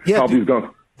group. How these guns.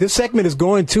 This segment is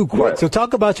going too quick, right. So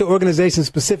talk about your organization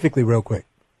specifically real quick.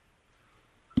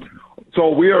 So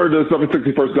we are the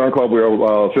 761st Gun Club. We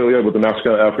are affiliated with the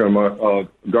National African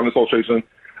Gun Association.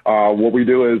 What we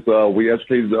do is we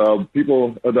educate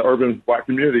people of the urban black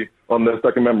community on the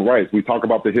Second Amendment rights. We talk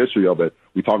about the history of it.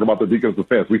 We talk about the Deacon's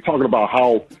Defense. We talk about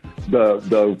how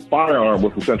the firearm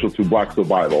was essential to black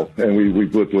survival, and we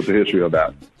looked with the history of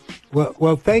that.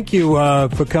 Well, thank you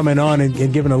for coming on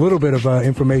and giving a little bit of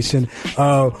information.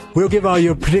 We'll give all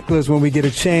your particulars when we get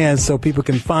a chance so people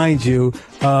can find you.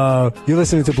 You're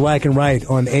listening to Black and Right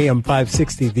on AM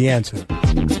 560, The Answer.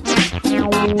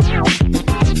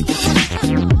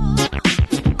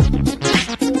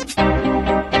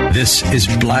 This is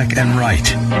Black and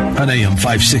Right on AM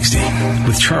 560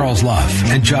 with Charles Love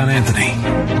and John Anthony.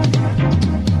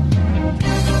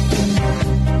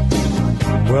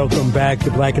 Welcome back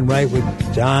to Black and Right with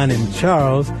John and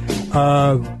Charles.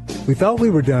 We thought we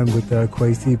were done with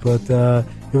Kwesi, but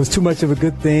it was too much of a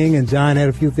good thing, and John had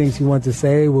a few things he wanted to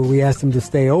say. Well, we asked him to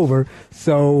stay over.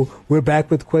 So we're back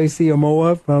with Kwesi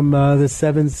Amoah from the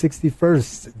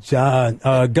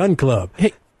 761st Gun Club.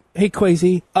 Hey,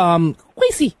 Kwesi.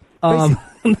 Kwesi. I'm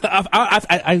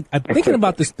thinking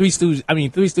about this Three Stooges.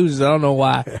 Three Stooges. I don't know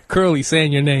why. Curly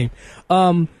saying your name.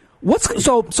 So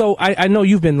I know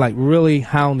you've been like really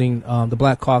hounding the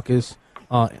Black Caucus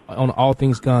on all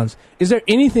things guns. Is there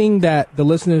anything that the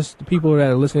listeners, the people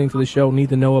that are listening to the show, need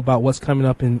to know about what's coming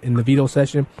up in the veto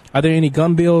session? Are there any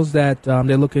gun bills that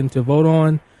they're looking to vote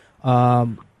on?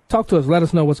 Talk to us. Let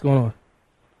us know what's going on.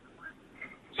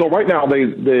 So right now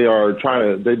they're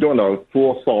doing a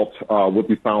full assault with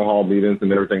these town hall meetings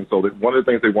and everything. So one of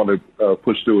the things they want to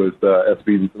push through is the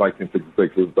SB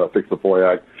 1966, is the Fix the Floyd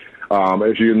Act.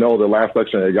 As you know, the last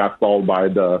section, it got stalled by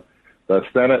the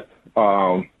Senate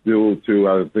due to,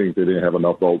 I think they didn't have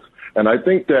enough votes. And I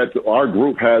think that our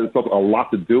group has a lot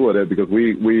to do with it because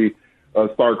we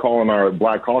start calling our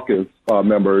Black Caucus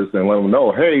members and let them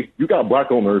know, hey, you got black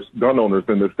gun owners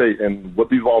in the state, and what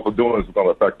these laws are doing is going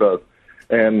to affect us.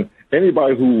 And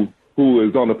anybody who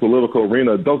is on the political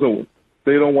arena don't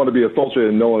want to be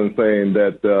associated knowing and saying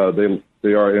that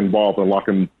they are involved in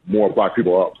locking more black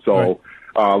people up. So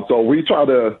so we try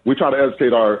to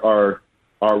educate our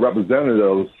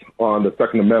representatives on the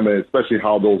Second Amendment, especially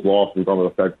how those laws are going to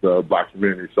affect the black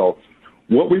community. So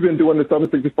what we've been doing the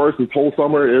 761st this whole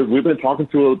summer is we've been talking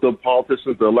to the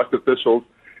politicians, the elected officials,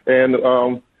 and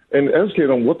educate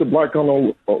them what the black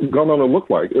gun owner looks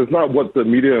like. It's not what the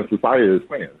media and society is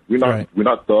saying. We're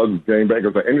not thugs,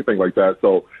 gangbangers, or anything like that.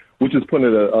 So we're just putting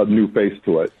a new face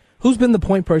to it. Who's been the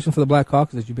point person for the Black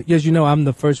Caucus? As you know, I'm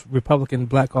the first Republican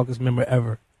Black Caucus member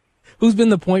ever. Who's been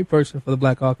the point person for the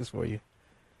Black Caucus for you?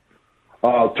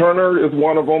 Turner is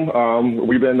one of them.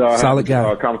 We've been Solid having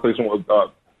guy. a conversation with.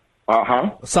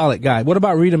 Solid guy. What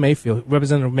about Rita Mayfield,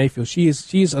 Representative Mayfield?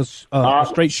 She's a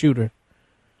straight shooter.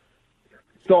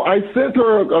 So I sent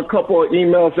her a couple of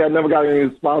emails. I never got any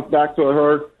response back to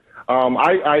her.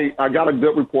 I got a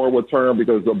good rapport with Turner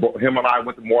because him and I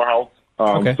went to Morehouse.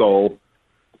 Okay. So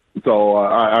we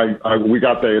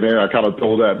got there, and then I kind of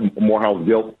told that Morehouse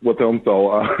guilt with him,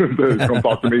 so to come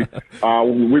talk to me.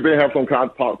 We've been having some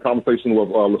conversation with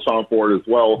LaShawn Ford as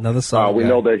well. Another solid we guy.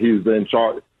 know that he's in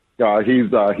charge.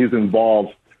 He's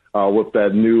involved with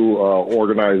that new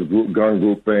organized gun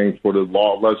group thing for the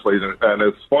law legislation, and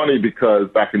it's funny because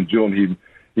back in June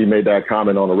he made that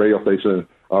comment on the radio station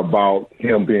about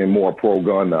him being more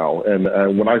pro-gun now, and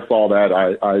when I saw that,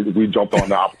 we jumped on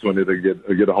the opportunity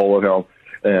to get a hold of him.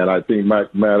 And I think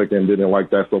Madigan didn't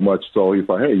like that so much, so he's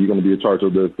like, "Hey, you're going to be in charge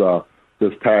of this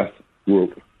task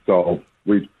group." So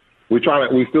we still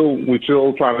trying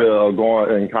to go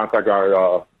on and contact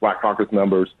our Black Caucus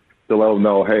members to let them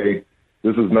know, "Hey,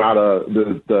 this is not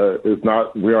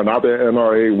we are not the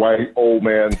NRA white old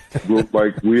man group.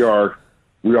 Like we are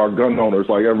gun owners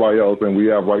like everybody else, and we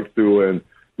have rights to. And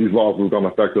these laws are going to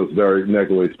affect us very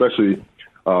negatively, especially."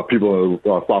 People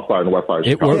on the south side and west side of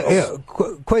Chicago.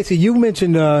 Kwesi, you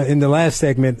mentioned in the last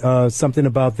segment something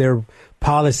about their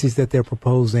policies that they're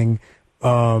proposing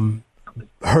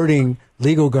hurting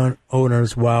legal gun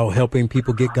owners while helping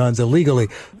people get guns illegally.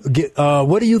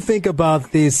 What do you think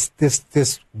about this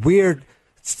weird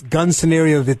gun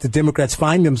scenario that the Democrats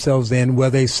find themselves in, where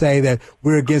they say that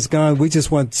we're against guns, we just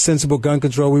want sensible gun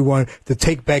control, we want to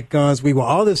take back guns, we want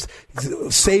all this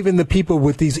saving the people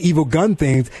with these evil gun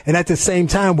things, and at the same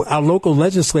time, our local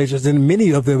legislatures in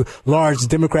many of the large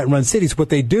Democrat-run cities, what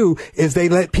they do is they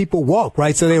let people walk,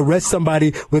 right? So they arrest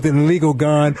somebody with an illegal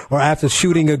gun or after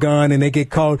shooting a gun, and they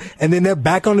get caught, and then they're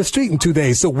back on the street in 2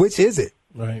 days. So which is it?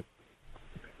 Right.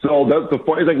 So that's the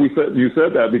funny thing you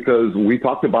said that because we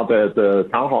talked about that at the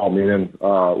town hall meeting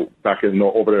back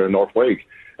over there in North Lake.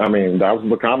 I mean, that was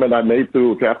the comment I made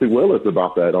to Kathy Willis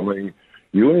about that. I mean,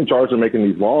 you're in charge of making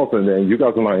these laws, and then you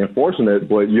guys are not enforcing it,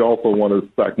 but you also want to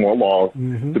stack more laws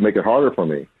to make it harder for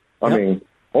me. I mean,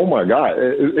 oh my God,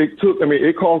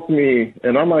 it cost me,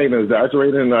 and I'm not even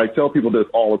exaggerating, and I tell people this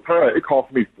all the time, it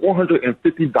cost me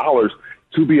 $450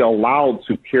 to be allowed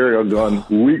to carry a gun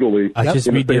legally in the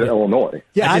state of Illinois.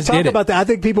 Yeah, I talk about that. I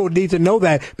think people need to know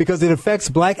that because it affects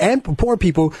black and poor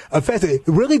people.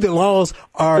 Really, the laws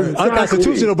are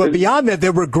unconstitutional, but beyond that,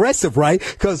 they're regressive, right?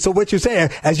 So what you're saying,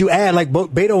 as you add, like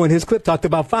Beto in his clip talked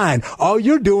about, fine, all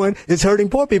you're doing is hurting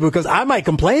poor people because I might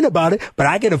complain about it, but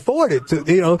I can afford it,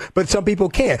 but some people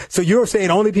can't. So you're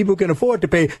saying only people can afford to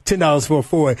pay $10 for a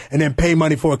Ford and then pay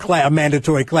money for a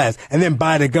mandatory class and then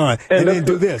buy the gun and then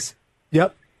do this.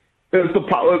 Yep. It's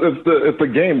the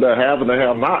game, the have and the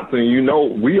have nots, and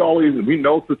we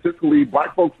know statistically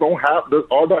black folks don't have the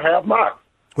have nots.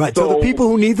 Right. So the people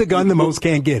who need the gun the most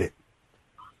can't get it.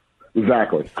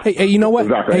 Exactly. Hey, you know what?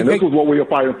 Exactly. And this is what we are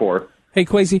fighting for. Hey,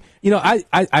 Kwesi,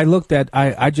 I looked at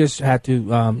I just had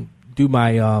to do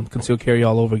my concealed carry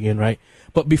all over again, right?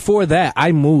 But before that,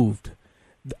 I moved.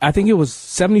 I think it was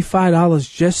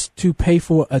 $75 just to pay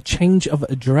for a change of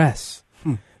address.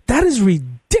 That is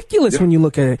ridiculous when you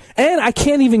look at it. And I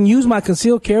can't even use my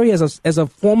concealed carry as a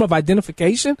form of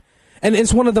identification. And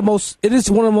it's one of the most,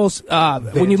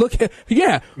 when you look at,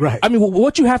 right. I mean,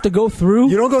 what you have to go through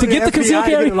to get the concealed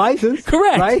carry license.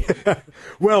 Correct. Right?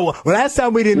 Well, last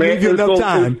time we didn't leave you enough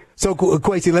time. So,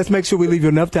 Kwesi, let's make sure we leave you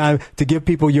enough time to give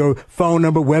people your phone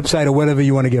number, website, or whatever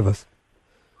you want to give us.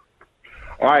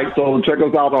 All right, so check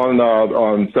us out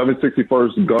on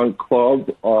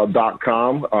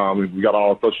 761stgunclub.com. We got all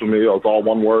our social media. It's all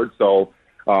one word. So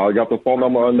I got the phone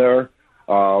number on there.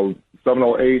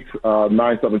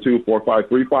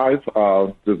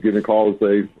 708-972-4535. Just give me a call and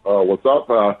say, what's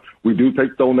up? We do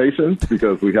take donations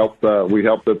because we help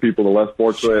the people, the less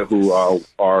fortunate who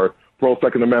are pro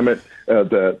Second Amendment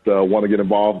that want to get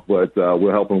involved, but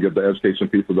we'll help them get the education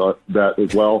piece of that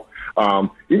as well.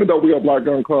 Even though we are Black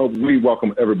Gun Club, we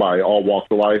welcome everybody, all walks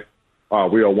of life.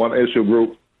 We are one issue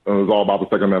group, and it's all about the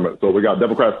Second Amendment. So we got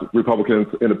Democrats, Republicans,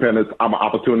 Independents. I'm an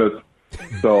opportunist.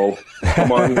 So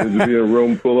come on, just be in a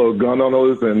room full of gun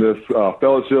owners and this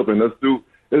fellowship, and let's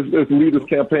lead this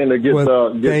campaign to get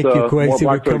thank you, Kwesi.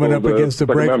 We're coming up against the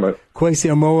break. Kwesi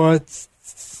Amoah,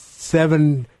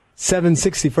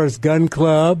 761st Gun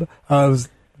Club.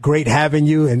 Great having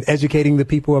you and educating the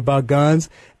people about guns,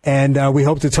 and we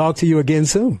hope to talk to you again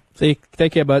soon. See,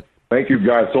 take care, bud. Thank you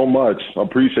guys so much. I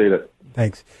appreciate it.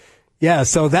 Thanks. Yeah,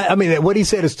 so what he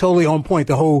said is totally on point.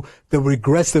 The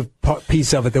regressive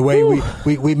piece of it, the way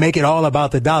we make it all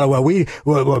about the dollar. Well,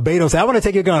 Beto said, I want to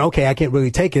take your gun. Okay, I can't really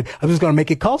take it. I'm just going to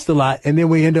make it cost a lot. And then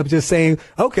we end up just saying,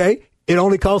 okay, it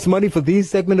only costs money for these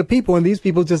segment of people, and these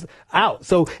people just out.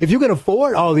 So if you can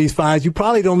afford all these fines, you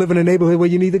probably don't live in a neighborhood where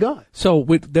you need the gun. So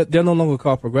they're no longer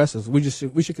called progressives. We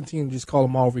should continue to just call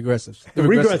them all regressives.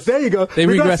 Regressive. There you go. They're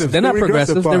regressive. They're not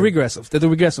progressives. They're regressive. They're the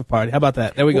regressive party. How about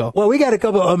that? There we go. Well, we got a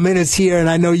couple of minutes here, and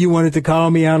I know you wanted to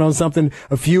call me out on something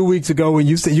a few weeks ago when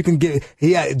you said you can get.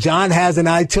 Yeah, John has an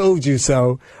 "I told you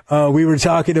so." We were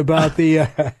talking about the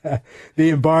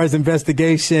Barr's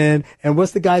investigation, and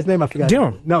what's the guy's name? I forgot.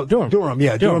 Durham. No, Durham.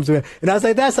 Yeah, Durham's. And I was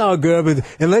like, that's all good, but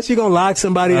unless you're gonna lock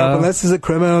somebody up, unless it's a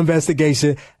criminal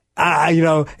investigation.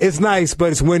 It's nice,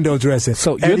 but it's window dressing.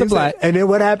 So you're the black. And then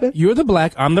what happened? You're the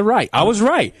black. I'm the right. I was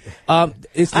right.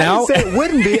 It's now. I didn't say it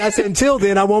wouldn't be. I said until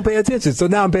then I won't pay attention. So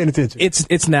now I'm paying attention.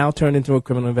 It's now turned into a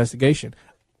criminal investigation.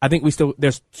 I think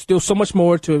there's still so much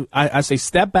more to. I say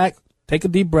step back, take a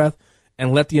deep breath,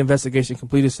 and let the investigation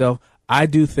complete itself. I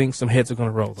do think some heads are going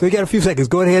to roll. So you got a few seconds.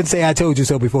 Go ahead and say I told you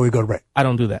so before we go to break. I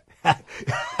don't do that.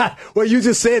 Well, you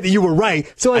just said that you were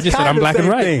right. So it's I just said I'm black and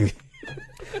right.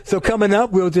 So coming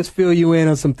up, we'll just fill you in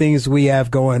on some things we have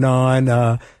going on.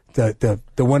 The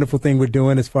wonderful thing we're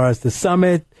doing as far as the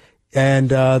summit and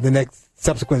the next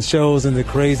subsequent shows and the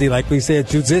crazy, like we said,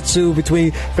 jujitsu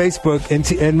between Facebook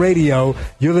and radio.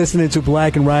 You're listening to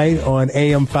Black and Right on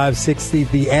AM 560,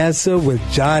 The Answer with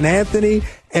John Anthony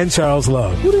and Charles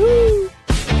Love. Woo-hoo!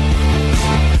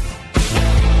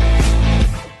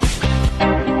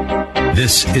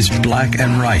 This is Black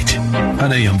and Right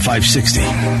on AM 560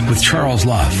 with Charles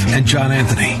Love and John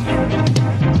Anthony.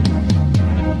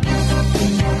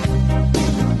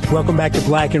 Welcome back to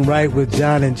Black and Right with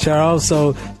John and Charles.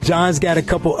 So John's got a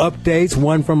couple updates,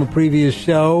 one from a previous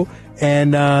show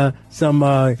and some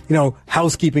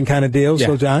housekeeping kind of deals. Yeah.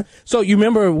 So John, so you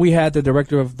remember we had the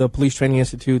director of the Police Training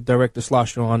Institute, Director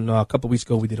Schlosser, on a couple of weeks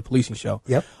ago. We did a policing show.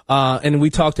 Yep. And we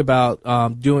talked about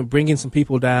bringing some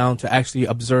people down to actually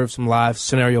observe some live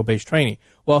scenario-based training.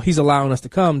 Well, he's allowing us to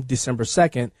come December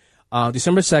 2nd.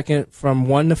 December 2nd from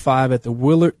 1 to 5 at the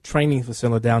Willard Training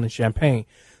Facility down in Champaign,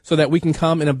 so that we can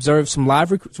come and observe some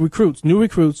live new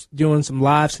recruits doing some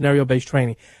live scenario-based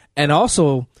training. And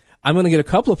also, I'm going to get a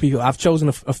couple of people. I've chosen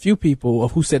a few people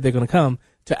who said they're going to come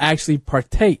to actually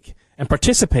partake and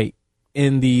participate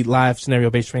in the live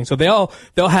scenario-based training. So they'll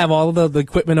have all of the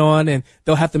equipment on, and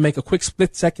they'll have to make a quick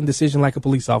split-second decision like a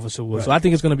police officer would. Right. So I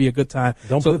think it's going to be a good time.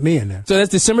 Don't put me in there. So that's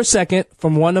December 2nd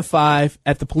from 1 to 5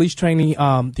 at the police training,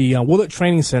 the Willard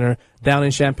Training Center down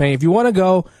in Champaign. If you want to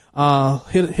go,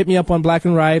 hit me up on Black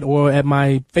and Right or at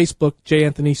my Facebook, J.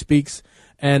 Anthony Speaks,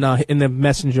 and in the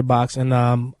messenger box, and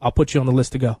I'll put you on the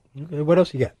list to go. Okay, what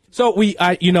else you got? So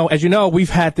as you know,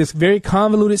 we've had this very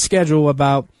convoluted schedule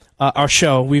about our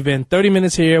show. We've been 30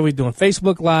 minutes here. We're doing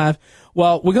Facebook Live.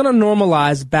 Well, we're going to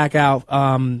normalize back out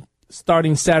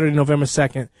starting Saturday, November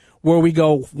 2nd, where we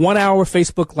go 1 hour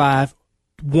Facebook Live,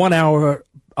 1 hour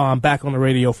back on the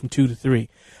radio from 2 to 3.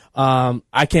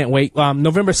 I can't wait.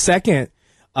 November 2nd,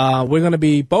 we're going to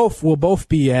be we'll both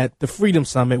be at the Freedom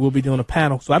Summit. We'll be doing a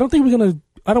panel. So I don't think we're going to,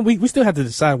 we still have to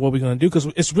decide what we're going to do, because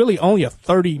it's really only a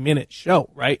 30-minute show,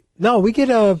 right? No, we get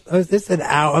it's an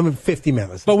hour, 50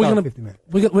 minutes. But we're not going to be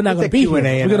here.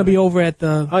 We're going to be over at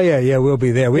the. Oh yeah, we'll be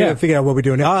there. We haven't figured out what we're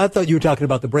doing. I thought you were talking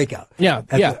about the breakout. Yeah,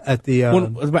 at the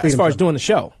as far as doing the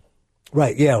show.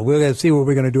 Right, yeah, we'll see what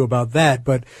we're going to do about that.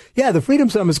 But yeah, the Freedom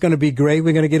Summit is going to be great.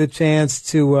 We're going to get a chance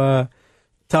to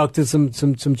talk to some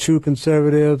true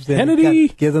conservatives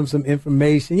and give them some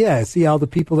information. Yeah, see all the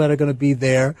people that are going to be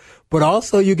there. But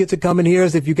also you get to come in here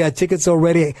as if you got tickets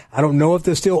already. I don't know if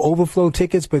there's still overflow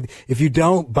tickets, but if you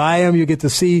don't buy them, you get to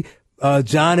see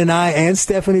John and I and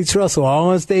Stephanie Trussell all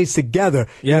on stage together.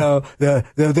 Yeah.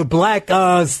 The black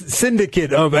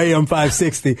syndicate of AM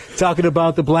 560 talking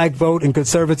about the black vote and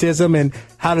conservatism and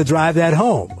how to drive that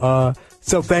home.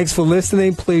 So thanks for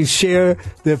listening. Please share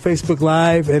the Facebook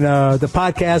Live and the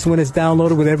podcast when it's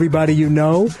downloaded with everybody you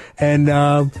know. And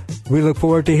we look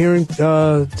forward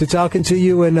to talking to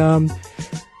you and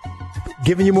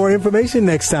giving you more information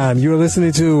next time. You're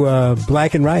listening to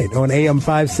Black and Right on AM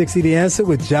 560 The Answer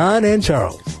with John and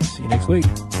Charles. See you next week.